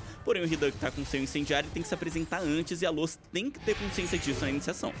minutos, porém o Ridan que tá com seu incendiário tem que se apresentar antes e a Los tem que ter consciência disso na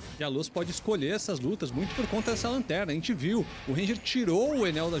iniciação. E a Los pode escolher essas lutas muito por conta dessa lanterna. A gente viu, o Ranger tirou o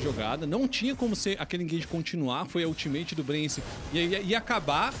Enel da jogada, não tinha como ser aquele engage continuar, foi a ultimate do Brence e ia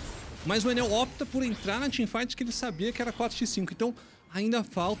acabar, mas o Enel opta por entrar na teamfight que ele sabia que era 4x5, então ainda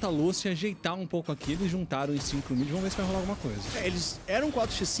falta a Los se ajeitar um pouco aqui. Eles juntaram em 5 mid, vamos ver se vai rolar alguma coisa. Eles eram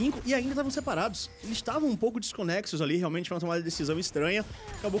 4x5 e ainda estavam separados. Eles estavam um pouco desconexos ali, realmente foi uma tomada de decisão estranha.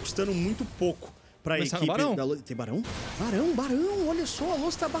 Acabou custando muito pouco pra equipe da Los. Tem Barão? Barão, olha só, a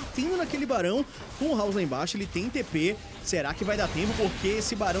Los tá batendo naquele Barão com o House lá embaixo, ele tem TP. Será que vai dar tempo? Porque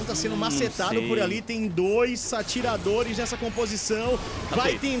esse Barão tá sendo macetado por ali, tem 2 atiradores nessa composição.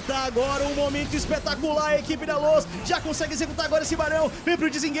 Vai tentar agora um momento espetacular, a equipe da Los já consegue executar agora esse Barão, vem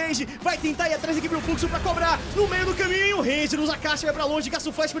pro desengage, vai tentar ir atrás da equipe do Fluxo pra cobrar, no meio do caminho, o Ranger usa a caixa, vai pra longe, gasta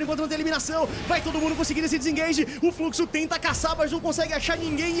o flash por enquanto não tem eliminação, vai todo mundo conseguir esse desengage, o Fluxo tenta caçar, mas não consegue achar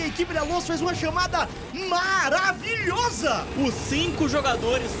ninguém e a equipe da Los faz uma chamada maravilhosa! Os 5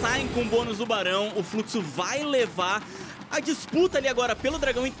 jogadores saem com o bônus do Barão, o Fluxo vai levar a disputa ali agora pelo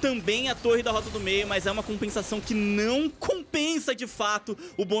dragão e também a torre da rota do meio, mas é uma compensação que não compensa de fato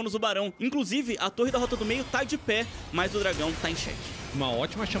o bônus do Barão. Inclusive, a torre da rota do meio tá de pé, mas o dragão tá em xeque. Uma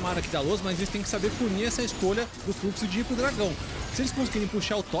ótima chamada aqui da LoL, mas eles têm que saber punir essa escolha do Fluxo de ir pro dragão. Se eles conseguirem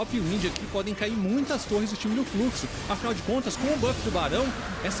puxar o top mid aqui, podem cair muitas torres do time do Fluxo. Afinal de contas, com o buff do Barão,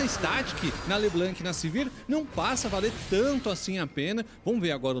 essa static na LeBlanc e na Sivir não passa a valer tanto assim a pena. Vamos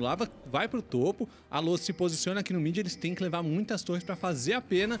ver agora, o Lava vai pro topo, a LoL se posiciona aqui no mid, eles têm que levar muitas torres pra fazer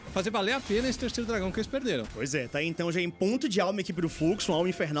valer a pena esse terceiro dragão que eles perderam. Pois é, tá aí então já em ponto de alma a equipe do Fluxo, uma alma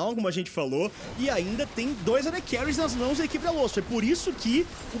infernal, como a gente falou, e ainda tem 2 AD Carries nas mãos da equipe da LoL. Foi por isso que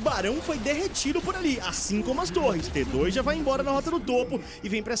o Barão foi derretido por ali, assim como as torres. T2 já vai embora na rota do topo e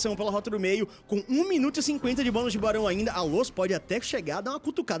vem pressão pela rota do meio, com 1 minuto e 50 de bônus de Barão ainda. A LoL pode até chegar a dar uma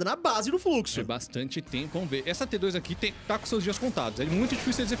cutucada na base do Fluxo. É bastante tempo, vamos ver. Essa T2 aqui tá com seus dias contados, é muito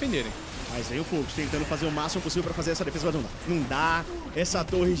difícil eles defenderem. Mas aí o Fluxo tentando fazer o máximo possível pra fazer essa defesa, mas não dá. Não dá, essa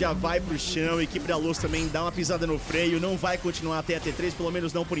torre já vai pro chão, a equipe da LoL também dá uma pisada no freio, não vai continuar até a T3, pelo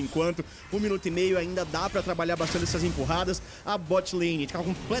menos não por enquanto. 1 minuto e meio ainda dá pra trabalhar bastante essas empurradas. A bot lane tá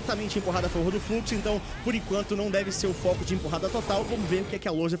completamente empurrada a favor do Fluxo, então por enquanto não deve ser o foco de empurrada total. Vamos ver o que é que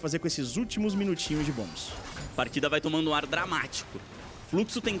a LoL vai fazer com esses últimos minutinhos de bônus. A partida vai tomando um ar dramático.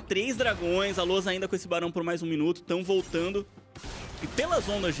 Fluxo tem 3 dragões, a LoL ainda com esse Barão por mais 1 minuto, estão voltando. E pelas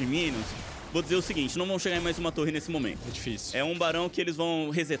ondas de minions, vou dizer o seguinte, não vão chegar em mais uma torre nesse momento. É difícil. É um Barão que eles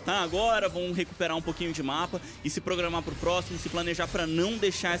vão resetar agora, vão recuperar um pouquinho de mapa e se programar pro próximo, se planejar pra não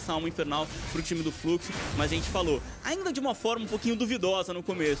deixar essa alma infernal pro time do Fluxo. Mas a gente falou, ainda de uma forma um pouquinho duvidosa no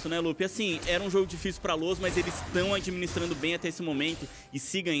começo, né, Lupe? Assim, era um jogo difícil pra LoL, mas eles estão administrando bem até esse momento e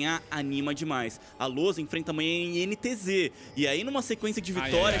se ganhar, anima demais. A LoL enfrenta amanhã em NTZ e aí numa sequência de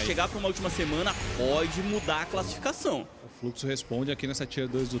vitórias, chegar pra uma última semana, pode mudar a classificação. O Fluxo responde aqui nessa Tier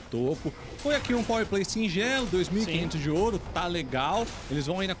 2 do topo. Foi aqui um power play singelo, 2.500 de ouro, tá legal. Eles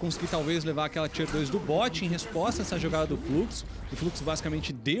vão ainda conseguir talvez levar aquela Tier 2 do bot em resposta a essa jogada do Fluxo. O Fluxo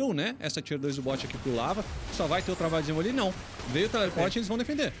basicamente deu, né, essa Tier 2 do bot aqui pro Lava. Só vai ter o trabalhozinho ali? Não. Veio o teleporte e eles vão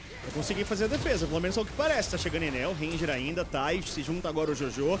defender. Eu consegui fazer a defesa, pelo menos é o que parece. Tá chegando Enel, Ranger ainda, tá, e se junta agora o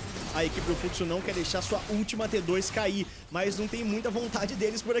Jojo. A equipe do Fluxo não quer deixar sua última T2 cair, mas não tem muita vontade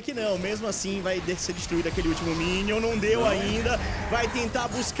deles por aqui não. Mesmo assim, vai ser destruído aquele último Minion, não deu ainda. Vai tentar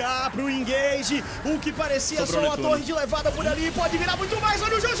buscar pro engage, o que parecia só uma torre de levada por ali. Pode virar muito mais,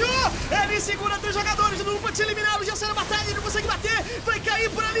 olha o Jojo! Ele segura 3 jogadores, não pode ser eliminado, já saiu na batalha, ele não consegue bater. Vai cair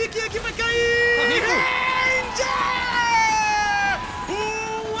por ali, quem é que vai cair? Ranger!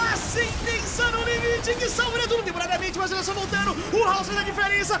 Uma sentença no limite que salva tudo temporariamente, mas olha só voltando, o House da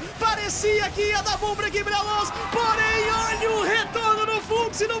diferença, parecia que ia dar bom pra equipe da LoL, porém olha o retorno no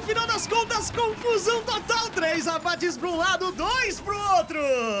Fluxo e no final das contas, confusão total, 3 abates pra um lado, 2 pro outro.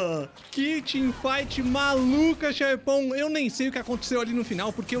 Que teamfight maluca, chefão, eu nem sei o que aconteceu ali no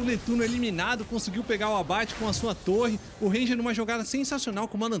final, porque o Netuno eliminado conseguiu pegar o abate com a sua torre, o Ranger numa jogada sensacional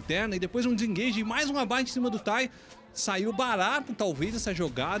com uma lanterna e depois um desengage e mais um abate em cima do Tai. Saiu barato, talvez, essa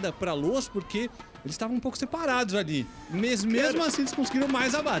jogada pra LoL, porque eles estavam um pouco separados ali. Mesmo assim, eles conseguiram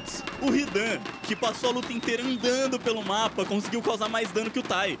mais abates. O Hidan, que passou a luta inteira andando pelo mapa, conseguiu causar mais dano que o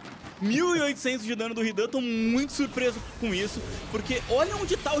Tai. 1.800 de dano do Hidan, tô muito surpreso com isso, porque olha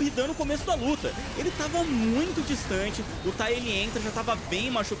onde tá o Hidan no começo da luta. Ele tava muito distante, o Tai ele entra, já tava bem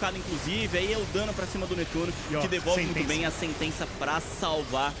machucado inclusive, aí é o dano pra cima do Netuno, que devolve muito bem a sentença pra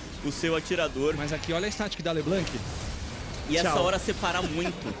salvar o seu atirador. Mas aqui olha a static da LeBlanc. E essa hora separa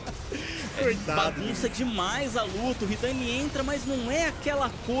muito. Bagunça demais a luta, o Hidan ele entra, mas não é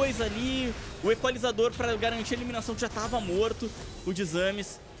aquela coisa ali. O equalizador pra garantir a eliminação que já tava morto, o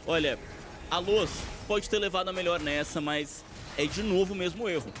Desames. Olha, a LoL pode ter levado a melhor nessa, mas é de novo o mesmo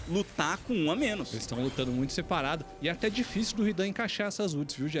erro. Lutar com 1 a menos. Eles estão lutando muito separado e é até difícil do Hidan encaixar essas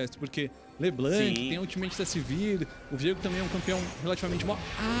ults, viu, Gesto? Porque LeBlanc, tem a ultimate da Sivir, o Viego também é um campeão relativamente bom.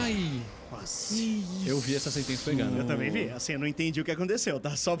 Ai! Nossa. Eu vi essa sentença pegando. Eu também vi. Assim, eu não entendi o que aconteceu,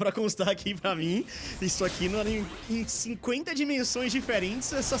 tá? Só pra constar aqui pra mim, isso aqui em 50 dimensões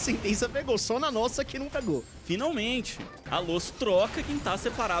diferentes, essa sentença pegou. Só na nossa que não pegou. Finalmente, a LoL troca quem tá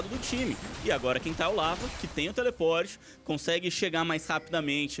separado do time. E agora quem tá é o Lava, que tem o teleporte, consegue chegar mais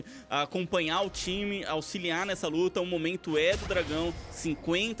rapidamente, acompanhar o time, auxiliar nessa luta. O momento é do Dragão,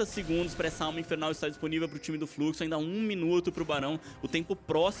 50 segundos pra essa alma infernal estar disponível pro time do Fluxo, ainda 1 minuto pro Barão, o tempo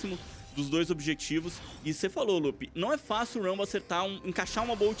próximo dos 2 objetivos. E você falou, Lupe, não é fácil o Rumble acertar, encaixar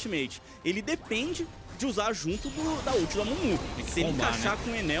uma boa ultimate. Ele depende de usar junto da ult da Mumu. Se ele encaixar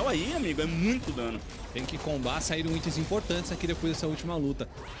com o Enel aí, amigo, é muito dano. Tem que combar, saíram itens importantes aqui depois dessa última luta.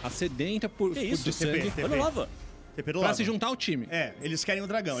 A sedenta por de sangue. Olha o Lava. Pra se juntar ao time. É, eles querem o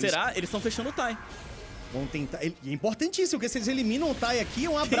dragão. Será? Eles estão fechando o Tai. Vão tentar... É importantíssimo, porque se eles eliminam o Tai aqui, é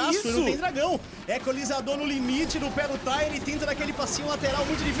um abraço, ele não tem dragão. Equalizador no limite do pé do Tai, ele tenta daquele passinho lateral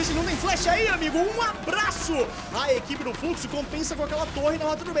muito difícil, não tem flash aí, amigo, um abraço! A equipe do Fluxo compensa com aquela torre na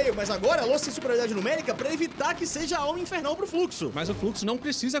rota do meio, mas agora a Lost tem superioridade numérica pra evitar que seja algo infernal pro Fluxo. Mas o Fluxo não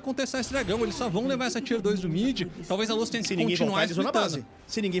precisa contestar esse dragão, eles só vão levar essa tier 2 do mid, talvez a Lost tenha que continuar eles vão na base.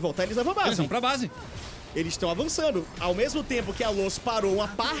 Se ninguém voltar, eles levam a base. Eles vão pra base. Eles estão avançando. Ao mesmo tempo que a Lost parou uma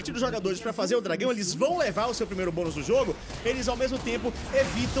parte dos jogadores para fazer o dragão, eles vão levar o seu primeiro bônus do jogo, eles ao mesmo tempo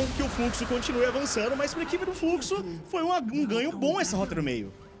evitam que o Fluxo continue avançando, mas para a equipe do Fluxo foi um ganho bom essa rota no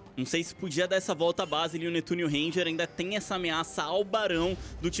meio. Não sei se podia dar essa volta à base ali, o Netune e o Ranger ainda tem essa ameaça ao Barão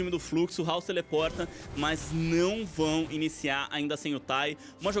do time do Fluxo, o House teleporta, mas não vão iniciar ainda sem o Tai.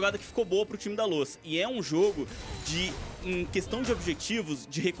 Uma jogada que ficou boa pro time da Lost. E é um jogo de, em questão de objetivos,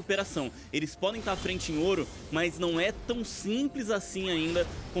 de recuperação. Eles podem estar à frente em ouro, mas não é tão simples assim ainda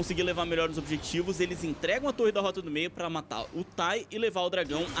conseguir levar melhor os objetivos. Eles entregam a torre da rota do meio pra matar o Tai e levar o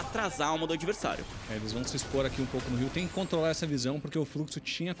dragão, atrasar a alma do adversário. Eles vão se expor aqui um pouco no Rio, tem que controlar essa visão, porque o Fluxo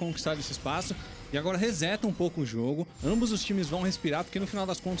tinha conquistado esse espaço e agora reseta um pouco o jogo. Ambos os times vão respirar, porque no final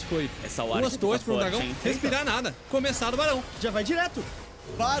das contas foi duas torres para o dragão. Respirar nada. Começar o Barão. Já vai direto.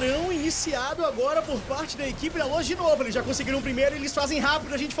 Barão iniciado agora por parte da equipe da Lost de novo. Eles já conseguiram o primeiro, eles fazem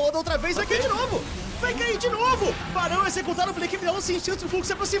rápido. A gente falou da outra vez, vai cair de novo. Vai cair de novo. Barão executado pela equipe da Lost sem chance do Fluxo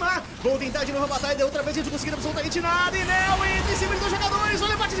se aproximar. Vão tentar de novo a batalha, da outra vez eles não conseguiram absolutamente nada. E Nel entra em cima de dois jogadores.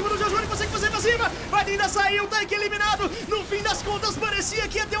 Olha, bate em cima do Jojo, ele consegue fazer pra cima. Vai tentar sair, o Taik eliminado. No fim das contas, parecia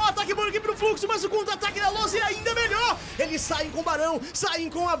que ia ter um ataque bom aqui pro Fluxo, mas o contra-ataque da Lost é ainda melhor. Eles saem com o Barão, saem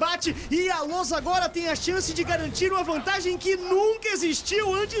com o abate. E a Lost agora tem a chance de garantir uma vantagem que nunca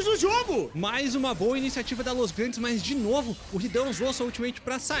existiu antes do jogo. Mais uma boa iniciativa da Los Grandes, mas de novo, o Ridan usou sua ultimate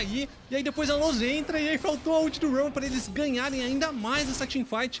pra sair, e aí depois a Los entra, e aí faltou a ult do Ron pra eles ganharem ainda mais essa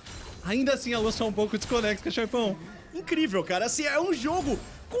teamfight. Ainda assim a Los tá um pouco desconexa, Chefão. Incrível, cara, assim, é um jogo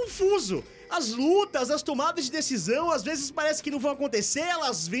confuso. As lutas, as tomadas de decisão, às vezes parece que não vão acontecer,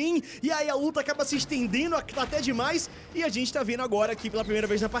 elas vêm, e aí a luta acaba se estendendo até demais, e a gente tá vendo agora aqui pela primeira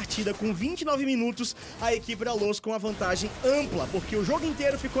vez na partida, com 29 minutos, a equipe da Lost com a vantagem ampla, porque o jogo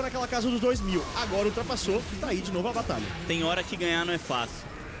inteiro ficou naquela casa dos 2000, agora ultrapassou, tá aí de novo a batalha. Tem hora que ganhar não é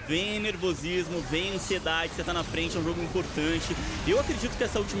fácil. Vem nervosismo, vem ansiedade, você tá na frente, é um jogo importante. Eu acredito que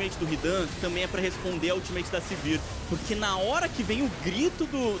essa ultimate do Ridan também é pra responder a ultimate da Sivir, porque na hora que vem o grito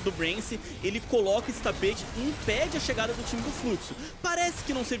do Brance, ele coloca esse tapete e impede a chegada do time do Fluxo. Parece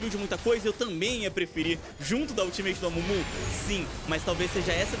que não serviu de muita coisa, eu também ia preferir junto da ultimate do Amumu, sim, mas talvez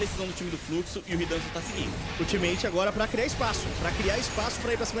seja essa a decisão do time do Fluxo e o Ridan só tá seguindo. Ultimate agora pra criar espaço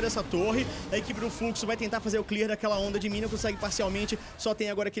pra ir pra cima dessa torre. A equipe do Fluxo vai tentar fazer o clear daquela onda de minion, consegue parcialmente, só tem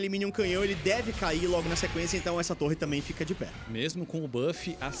agora aquele minion canhão, ele deve cair logo na sequência, então essa torre também fica de pé. Mesmo com o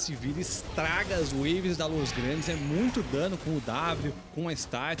buff, a Sivir estraga as waves da Los Grandes, é muito dano com o W, com a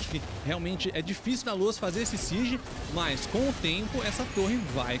static, realmente é difícil da Los fazer esse siege, mas com o tempo essa torre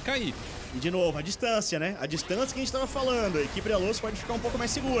vai cair. E de novo, a distância, né? A distância que a gente tava falando. A equipe da Lost pode ficar um pouco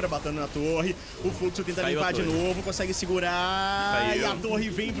mais segura, batendo na torre. O Fluxo tenta limpar de novo, consegue segurar. E a torre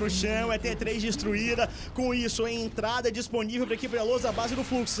vem pro chão, é T3 destruída. Com isso, a entrada disponível pra equipe da Lost à base do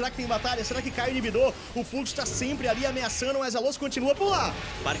Fluxo. Será que tem batalha? Será que cai o inibidor? O Fluxo tá sempre ali ameaçando, mas a Lost continua por lá.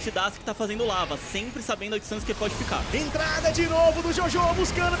 Partidaço que tá fazendo lava, sempre sabendo a distância que ele pode ficar. Entrada de novo do Jojo,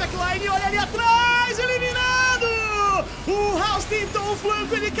 buscando a backline. Olha ali atrás, eliminado! O House tentou o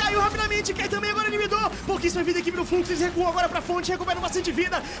flanco, ele caiu rapidamente, cai também agora inibidor. Pouquíssima vida aqui pro Fluxo, eles recuam agora pra fonte, recuperam bastante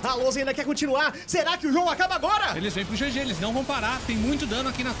vida. A Loz ainda quer continuar, será que o jogo acaba agora? Eles vêm pro GG, eles não vão parar, tem muito dano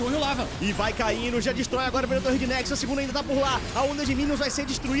aqui na torre, o lava. E vai caindo, já destrói agora pela torre de Nexus, a segunda ainda tá por lá. A onda de minions vai ser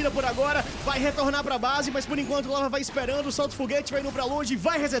destruída por agora, vai retornar pra base, mas por enquanto o lava vai esperando, solta o foguete, vai indo pra longe,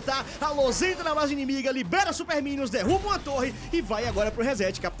 vai resetar. A Loz entra na base inimiga, libera super minions, derrubam a torre e vai agora pro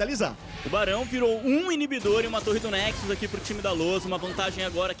reset capitalizar. O Barão virou um inibidor e uma torre do Nexus aqui pro time da Loz, uma vantagem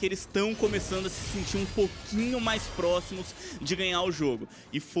agora que eles estão começando a se sentir um pouquinho mais próximos de ganhar o jogo.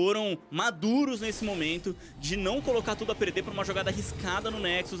 E foram maduros nesse momento de não colocar tudo a perder por uma jogada arriscada no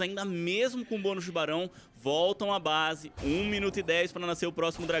Nexus, ainda mesmo com o bônus de Barão, voltam à base, 1 minuto e 10 para nascer o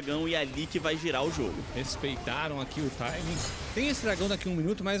próximo dragão e é ali que vai girar o jogo. Respeitaram aqui o timing. Tem esse dragão daqui a 1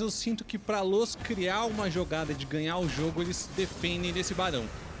 minuto, mas eu sinto que para Los criar uma jogada de ganhar o jogo, eles dependem desse Barão.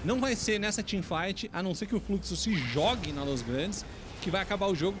 Não vai ser nessa teamfight, a não ser que o Fluxo se jogue na Los Grandes. que vai acabar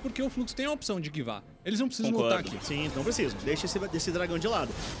o jogo, porque o Fluxo tem a opção de guivar. Eles não precisam lutar aqui. Sim, não precisam. Deixa esse dragão de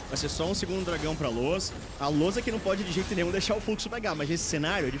lado. Vai ser só um segundo dragão pra Loz. A Loz é que não pode de jeito nenhum deixar o Fluxo pegar, mas nesse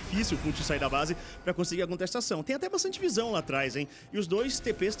cenário é difícil o Fluxo sair da base pra conseguir a contestação. Tem até bastante visão lá atrás, hein? E os dois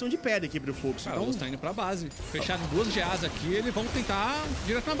TPs estão de pé da equipe do Fluxo. Cara, o Loz tá indo pra base. Fecharam 2 GAs aqui, eles vão tentar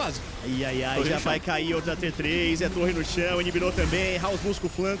direto na base. Ai, já vai cair outra T3, é torre no chão, inibidor também, House busca o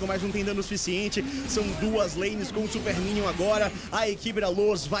flanco, mas não tem dano suficiente. São 2 lanes com o Super Minion agora. A equipe da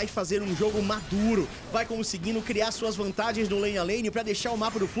Loz vai fazer um jogo maduro, vai conseguindo criar suas vantagens no lane a lane pra deixar o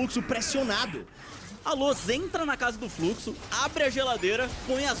mapa do Fluxo pressionado. A Loz entra na casa do Fluxo, abre a geladeira,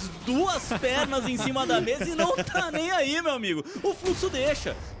 põe as 2 pernas em cima da mesa e não tá nem aí, meu amigo. O Fluxo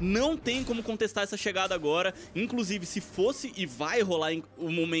deixa. Não tem como contestar essa chegada agora. Inclusive, se fosse e vai rolar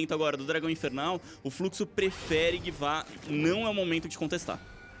o momento agora do Dragão Infernal, o Fluxo prefere guivar. Não é o momento de contestar.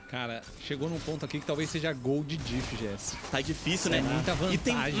 Cara, chegou num ponto aqui que talvez seja gol de diff, Jess. Tá difícil, né? Muita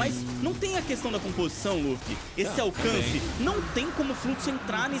vantagem. Mas não tem a questão da composição, Luke. Esse alcance, não tem como o Fluxo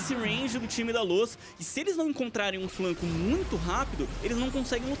entrar nesse range do time da Loz. E se eles não encontrarem um flanco muito rápido, eles não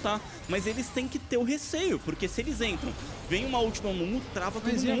conseguem lutar. Mas eles têm que ter o receio, porque se eles entram, vem uma última Mumu, trava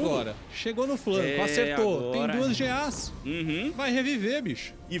todo mundo. Mas e agora? Chegou no flanco, acertou. Agora... Tem 2 GAs. Vai reviver,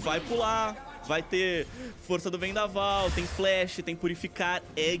 bicho. E vai pular. Vai ter força do vendaval, tem flash, tem purificar.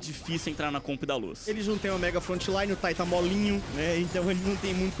 É difícil entrar na comp da Luz. Eles não têm uma mega frontline, o Tai tá molinho, né? Então ele não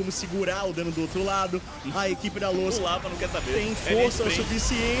tem muito como segurar o dano do outro lado. A equipe da Luz o Lava não quer saber. Tem força o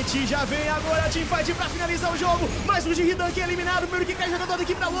suficiente. Já vem agora a teamfight pra finalizar o jogo. Mais um Girridan que é eliminado. Primeiro que cai jogador da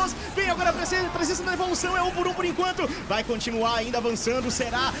equipe da Luz. Vem agora a presença da evolução. É 1 por enquanto. Vai continuar ainda avançando.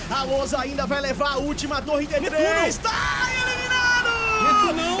 Será? A Luz ainda vai levar a última torre de 3. Tá eliminado!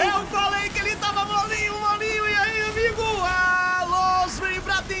 Eu falei que ele tava molinho. E aí, amigo? A Loz vem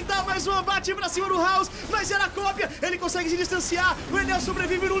pra tentar mais uma bate pra cima do House, mas era cópia. Ele consegue se distanciar. O Enel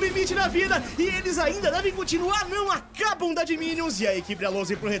sobrevive no limite da vida. E eles ainda devem continuar. Não acabam da de Minions. E a equipe da Loz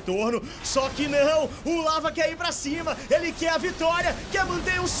ir pro retorno. Só que não. O Lava quer ir pra cima. Ele quer a vitória. Quer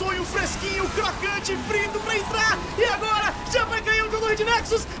manter o sonho fresquinho, crocante, frito pra entrar. E agora já vai cair o jogador de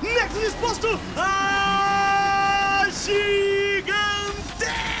Nexus. Nexus exposto a gigantesca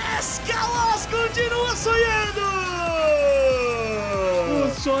Loz continua sonhando!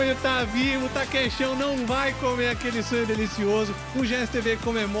 O sonho tá vivo, tá queixão, não vai comer aquele sonho delicioso. O GSTV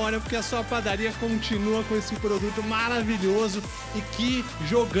comemora porque a sua padaria continua com esse produto maravilhoso. E que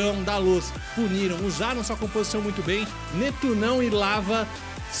jogão da Luz. Puniram, usaram sua composição muito bem. Netunão e Lava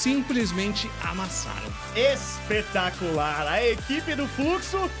simplesmente amassaram. Espetacular! A equipe do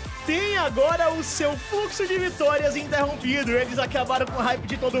Fluxo tem agora o seu fluxo de vitórias interrompido. Eles acabaram com o hype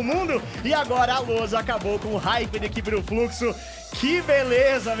de todo mundo e agora a Loz acabou com o hype da equipe do Fluxo. Que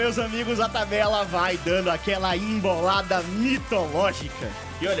beleza, meus amigos, a tabela vai dando aquela embolada mitológica.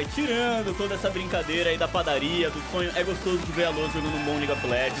 E olha, tirando toda essa brincadeira aí da padaria, do sonho, é gostoso de ver a Loz jogando um bom League of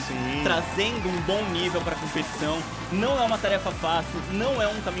Legends, trazendo um bom nível pra competição. Não é uma tarefa fácil, não é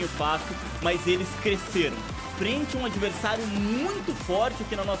um caminho fácil, mas eles cresceram frente a um adversário muito forte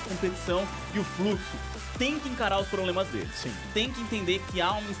aqui na nossa competição, e o Fluxo tem que encarar os problemas dele. Tem que entender que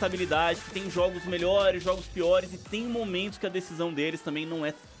há uma instabilidade, que tem jogos melhores, jogos piores, e tem momentos que a decisão deles também não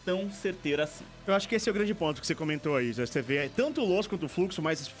é tão certeira assim. Eu acho que esse é o grande ponto que você comentou aí, você vê, tanto o Loz quanto o Fluxo,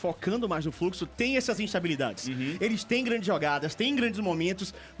 mas focando mais no Fluxo, tem essas instabilidades. Eles têm grandes jogadas, têm grandes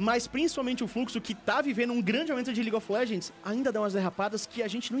momentos, mas principalmente o Fluxo, que tá vivendo um grande momento de League of Legends, ainda dá umas derrapadas que a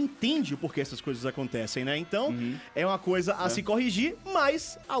gente não entende o porquê essas coisas acontecem, né? Então, é uma coisa a se corrigir,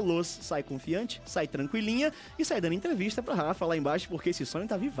 mas a Loz sai confiante, sai tranquilinha e sai dando entrevista pra Rafa lá embaixo, porque esse sonho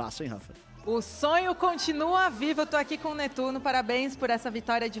tá vivaço, hein, Rafa? O sonho continua vivo, eu tô aqui com o Netuno, parabéns por essa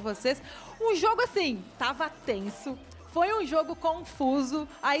vitória de vocês. Um jogo assim, tava tenso, foi um jogo confuso,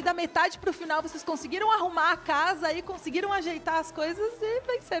 aí da metade pro final vocês conseguiram arrumar a casa, aí conseguiram ajeitar as coisas e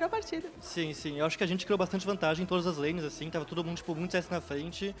venceram a partida. Sim, eu acho que a gente criou bastante vantagem em todas as lanes, assim, tava todo mundo, tipo, muito CS na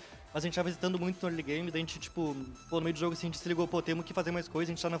frente, mas a gente tava hesitando muito no early game, daí a gente, tipo, no meio do jogo, assim, a gente se ligou, temos que fazer mais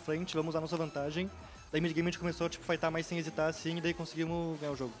coisa, a gente tá na frente, vamos usar nossa vantagem. Daí mid game a gente começou, tipo, fightar mais sem hesitar, assim, e daí conseguimos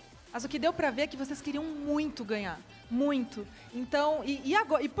ganhar o jogo. Mas o que deu pra ver é que vocês queriam muito ganhar. Muito. Então,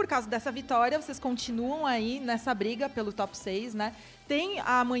 agora, e por causa dessa vitória, vocês continuam aí nessa briga pelo top 6, né? Tem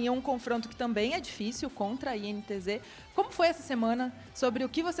amanhã um confronto que também é difícil contra a INTZ. Como foi essa semana? Sobre o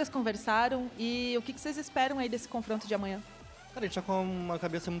que vocês conversaram e o que vocês esperam aí desse confronto de amanhã? Cara, a gente tá com uma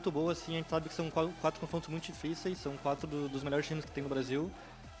cabeça muito boa, assim, a gente sabe que são 4 confrontos muito difíceis, são 4 dos melhores times que tem no Brasil.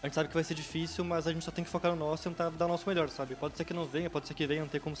 A gente sabe que vai ser difícil, mas a gente só tem que focar no nosso e tentar dar o nosso melhor, sabe? Pode ser que não venha, pode ser que venha, não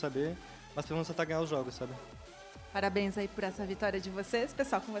tem como saber, mas pelo menos tentar ganhar os jogos, sabe? Parabéns aí por essa vitória de vocês.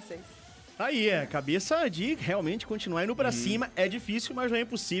 Pessoal, com vocês. Aí cabeça de realmente continuar indo pra cima. É difícil, mas não é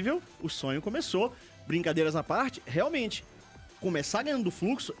impossível. O sonho começou. Brincadeiras à parte, realmente, começar ganhando do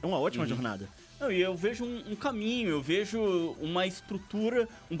Fluxo é uma ótima jornada. Não, e eu vejo um caminho, eu vejo uma estrutura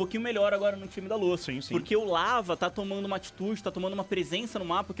um pouquinho melhor agora no time da LoL. Sim. Porque o Lava tá tomando uma atitude, tá tomando uma presença no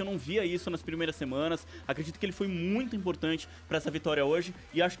mapa que eu não via isso nas primeiras semanas. Acredito que ele foi muito importante pra essa vitória hoje.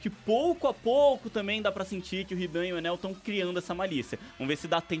 E acho que pouco a pouco também dá pra sentir que o Ridan e o Enel estão criando essa malícia. Vamos ver se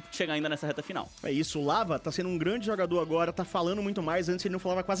dá tempo de chegar ainda nessa reta final. É isso, o Lava tá sendo um grande jogador agora, tá falando muito mais. Antes ele não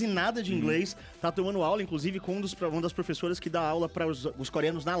falava quase nada de inglês. Tá tomando aula, inclusive, com uma das professoras que dá aula para os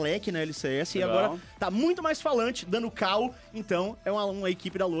coreanos na LEC, na LCS. Legal. E agora tá muito mais falante, dando cal. Então é uma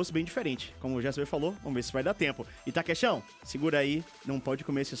equipe da LoL bem diferente. Como o Jéssica falou, vamos ver se vai dar tempo. E Takeshão, segura aí, não pode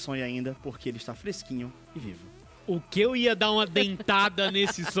comer esse sonho ainda, porque ele está fresquinho e vivo. O que eu ia dar uma dentada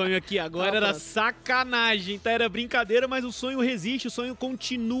nesse sonho aqui agora era sacanagem, tá? Era brincadeira, mas o sonho resiste, o sonho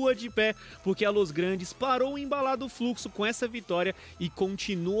continua de pé, porque a Los Grandes parou o embalado Fluxo com essa vitória e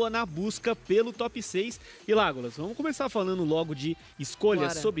continua na busca pelo top 6. E Lágolas, vamos começar falando logo de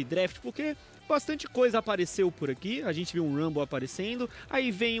escolhas sobre draft, porque bastante coisa apareceu por aqui, a gente viu um Rumble aparecendo,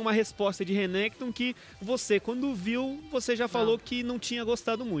 aí vem uma resposta de Renekton que você, quando viu, você já falou que não tinha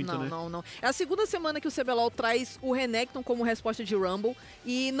gostado muito, né? Não. É a segunda semana que o CBLOL traz o Renekton como resposta de Rumble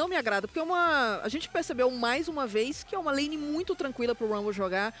e não me agrada, porque a gente percebeu mais uma vez que é uma lane muito tranquila pro Rumble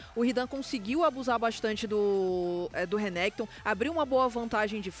jogar, o Ridan conseguiu abusar bastante do Renekton, abriu uma boa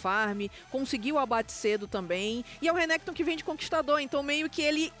vantagem de farm, conseguiu abate cedo também, e é o Renekton que vem de conquistador, então meio que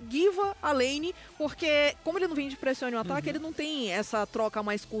ele giva a lane, porque como ele não vem de pressione o ataque, ele não tem essa troca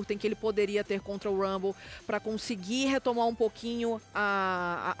mais curta em que ele poderia ter contra o Rumble para conseguir retomar um pouquinho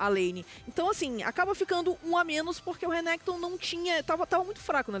a lane. Então, assim, acaba ficando um a menos porque o Renekton não tinha... Tava muito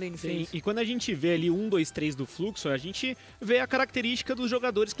fraco na lane phase. E quando a gente vê ali 1, 2, 3 do Fluxo, a gente vê a característica dos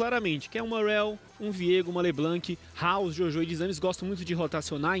jogadores claramente, que é uma Rel, um Viego, uma LeBlanc, House, Jojo e Dizames gostam muito de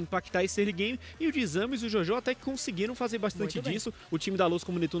rotacionar, impactar esse early game, e o Dizames e o Jojo até que conseguiram fazer bastante disso. O time da LoL,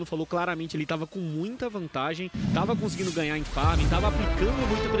 como o Netuno falou claramente, ele tava com muita vantagem, tava conseguindo ganhar em farm, tava aplicando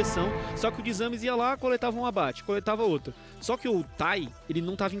muita pressão, só que o Dizames ia lá, coletava um abate, coletava outro. Só que o Tai, ele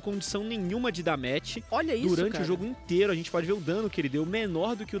não tava em condição nenhuma de dar match. Olha isso, durante cara. o jogo inteiro, a gente pode ver o dano que ele deu,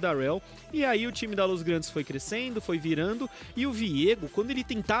 menor do que o da Rel, e aí o time da Los Grandes foi crescendo, foi virando, e o Viego, quando ele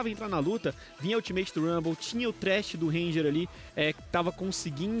tentava entrar na luta, vinha a ultimate do Rumble, tinha o trash do Ranger ali, que tava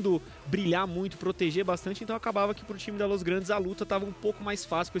conseguindo brilhar muito, proteger bastante, então acabava que pro time da Los Grandes a luta tava um pouco mais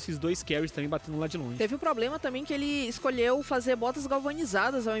fácil com esses dois carries também batendo lá de longe. Teve o problema também que ele escolheu fazer botas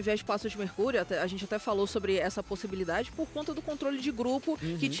galvanizadas ao invés de passo de mercúrio, a gente até falou sobre essa possibilidade por conta do controle de grupo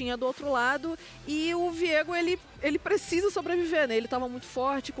que tinha do outro lado, e o Viego, ele precisa sobreviver, né? Ele tava muito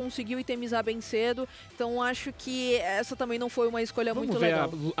forte, conseguiu itemizar bem cedo, então acho que essa também não foi uma escolha muito legal.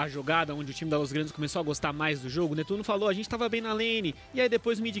 Vamos ver a jogada onde o time da Los Grandes começou a gostar mais do jogo. O Netuno falou, a gente tava bem na lane, e aí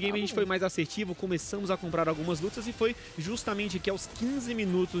depois no mid-game a gente foi mais assertivo, começamos a comprar algumas lutas, e foi justamente que aos 15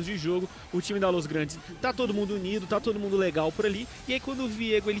 minutos de jogo, o time da Los Grandes tá todo mundo unido, tá todo mundo legal por ali, e aí quando o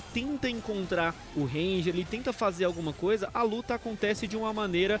Viego ele tenta encontrar o Ranger, ele tenta fazer alguma coisa, a luta acontece de uma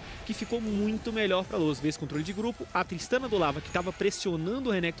maneira que ficou muito melhor pra Los. Vê esse controle de grupo, a Tristana do Lava, que tava pressionando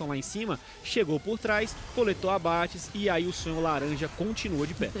o Renekton lá em cima, chegou por trás, coletou abates, e aí o sonho laranja continuou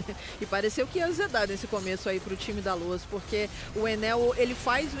de pé. E pareceu que ia azedar nesse começo aí pro time da Luz, porque o Enel, ele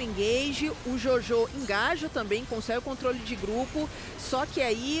faz o engage, o Jojo engaja também, consegue o controle de grupo, só que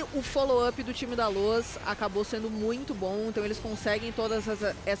aí o follow-up do time da Luz acabou sendo muito bom, então eles conseguem todas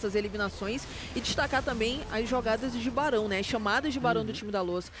essas eliminações, e destacar também as jogadas de Barão, né, as chamadas de Barão do time da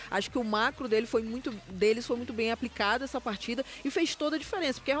Luz. Acho que o macro deles foi muito bem aplicado essa partida e fez toda a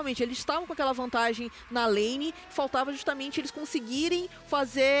diferença, porque realmente eles estavam com aquela vantagem na lane, faltava justamente eles conseguirem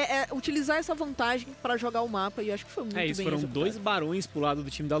utilizar essa vantagem para jogar o mapa, e acho que foi muito bem foram executado. 2 barões pro lado do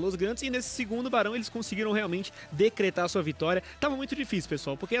time da Los Grandes, e nesse segundo barão eles conseguiram realmente decretar a sua vitória. Tava muito difícil,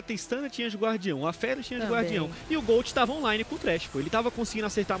 pessoal, porque a Tristana tinha de guardião, a Fera tinha de guardião, e o Gold tava online com o Trash, pô. Ele tava conseguindo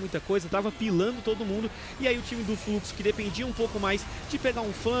acertar muita coisa, tava pilando todo mundo, e aí o time do Fluxo, que dependia um pouco mais de pegar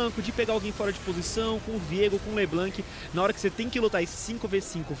um flanco, de pegar alguém fora de posição, com o Viego, com o LeBlanc, na hora que você tem que lutar esse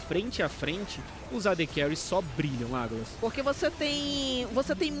 5v5 frente a frente, os AD Carries só brilham, Águas. Porque você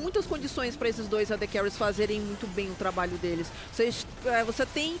tem muitas condições para esses dois AD Carries fazerem muito bem o trabalho deles. Você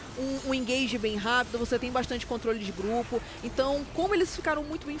tem um engage bem rápido, você tem bastante controle de grupo, então como eles ficaram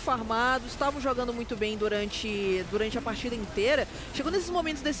muito bem farmados, estavam jogando muito bem durante a partida inteira, chegou nesses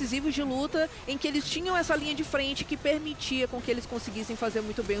momentos decisivos de luta em que eles tinham essa linha de frente que permitia com que eles conseguissem fazer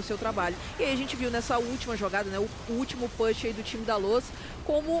muito bem o seu trabalho. E aí a gente viu nessa última jogada, né, o último push aí do time da Luz,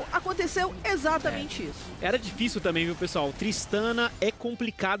 como aconteceu exatamente isso. Era difícil também, viu, pessoal? Tristana é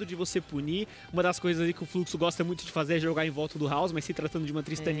complicado de você punir. Uma das coisas aí que o Fluxo gosta muito de fazer é jogar em volta do house, mas se tratando de uma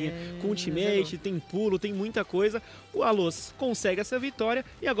Tristaninha com ultimate, tem pulo, tem muita coisa. O Alôs consegue essa vitória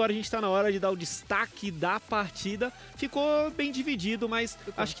e agora a gente tá na hora de dar o destaque da partida. Ficou bem dividido, mas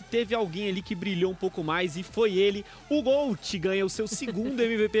acho que teve alguém ali que brilhou um pouco mais e foi ele. O Gold ganha o seu segundo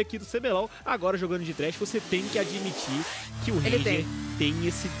MVP aqui do CBLOL. Agora jogando de trash, você tem que admitir que o Ranger tem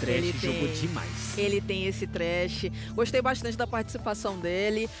esse trash, jogou demais. Ele tem esse trash. Gostei bastante da participação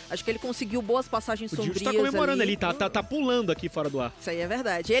dele. Acho que ele conseguiu boas passagens sombrias. O Diogo tá comemorando ali, tá pulando aqui fora do ar. Isso aí é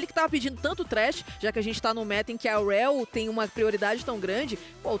verdade. Ele que tava pedindo tanto trash, já que a gente tá no meta em que a Rel tem uma prioridade tão grande,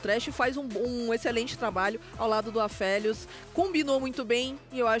 pô, o trash faz um excelente trabalho ao lado do Aphelios. Combinou muito bem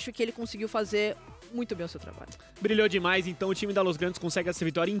e eu acho que ele conseguiu fazer muito bem o seu trabalho. Brilhou demais, então o time da Los Grandes consegue essa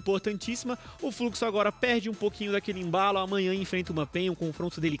vitória importantíssima. O Fluxo agora perde um pouquinho daquele embalo. Amanhã enfrenta uma PEN, um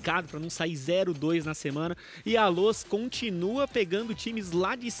confronto delicado para não sair 0-2 na semana. E a Los continua pegando times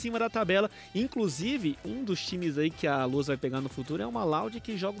lá de cima da tabela. Inclusive, um dos times aí que a Los vai pegar no futuro é uma Loud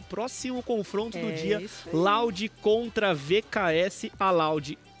que joga o próximo confronto do dia. Loud contra VKS. A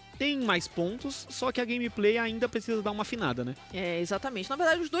Loud tem mais pontos, só que a gameplay ainda precisa dar uma afinada, né? É, exatamente. Na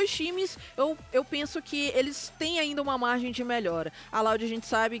verdade, os dois times, eu penso que eles têm ainda uma margem de melhora. A Loud a gente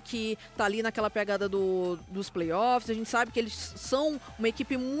sabe que tá ali naquela pegada dos playoffs, a gente sabe que eles são uma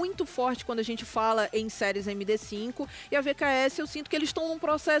equipe muito forte quando a gente fala em séries Md5, e a VKS eu sinto que eles estão num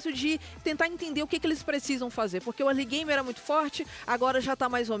processo de tentar entender o que eles precisam fazer, porque o early game era muito forte, agora já tá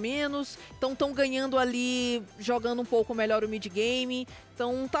mais ou menos, então estão ganhando ali, jogando um pouco melhor o mid game,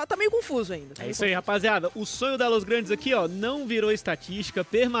 então tá meio confuso ainda. É isso aí, rapaziada. O sonho da Los Grandes aqui, ó, não virou estatística,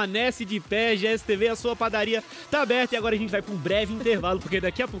 permanece de pé. GSTV, a sua padaria tá aberta e agora a gente vai para um breve intervalo, porque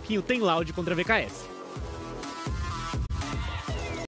daqui a pouquinho tem Loud contra a VKS.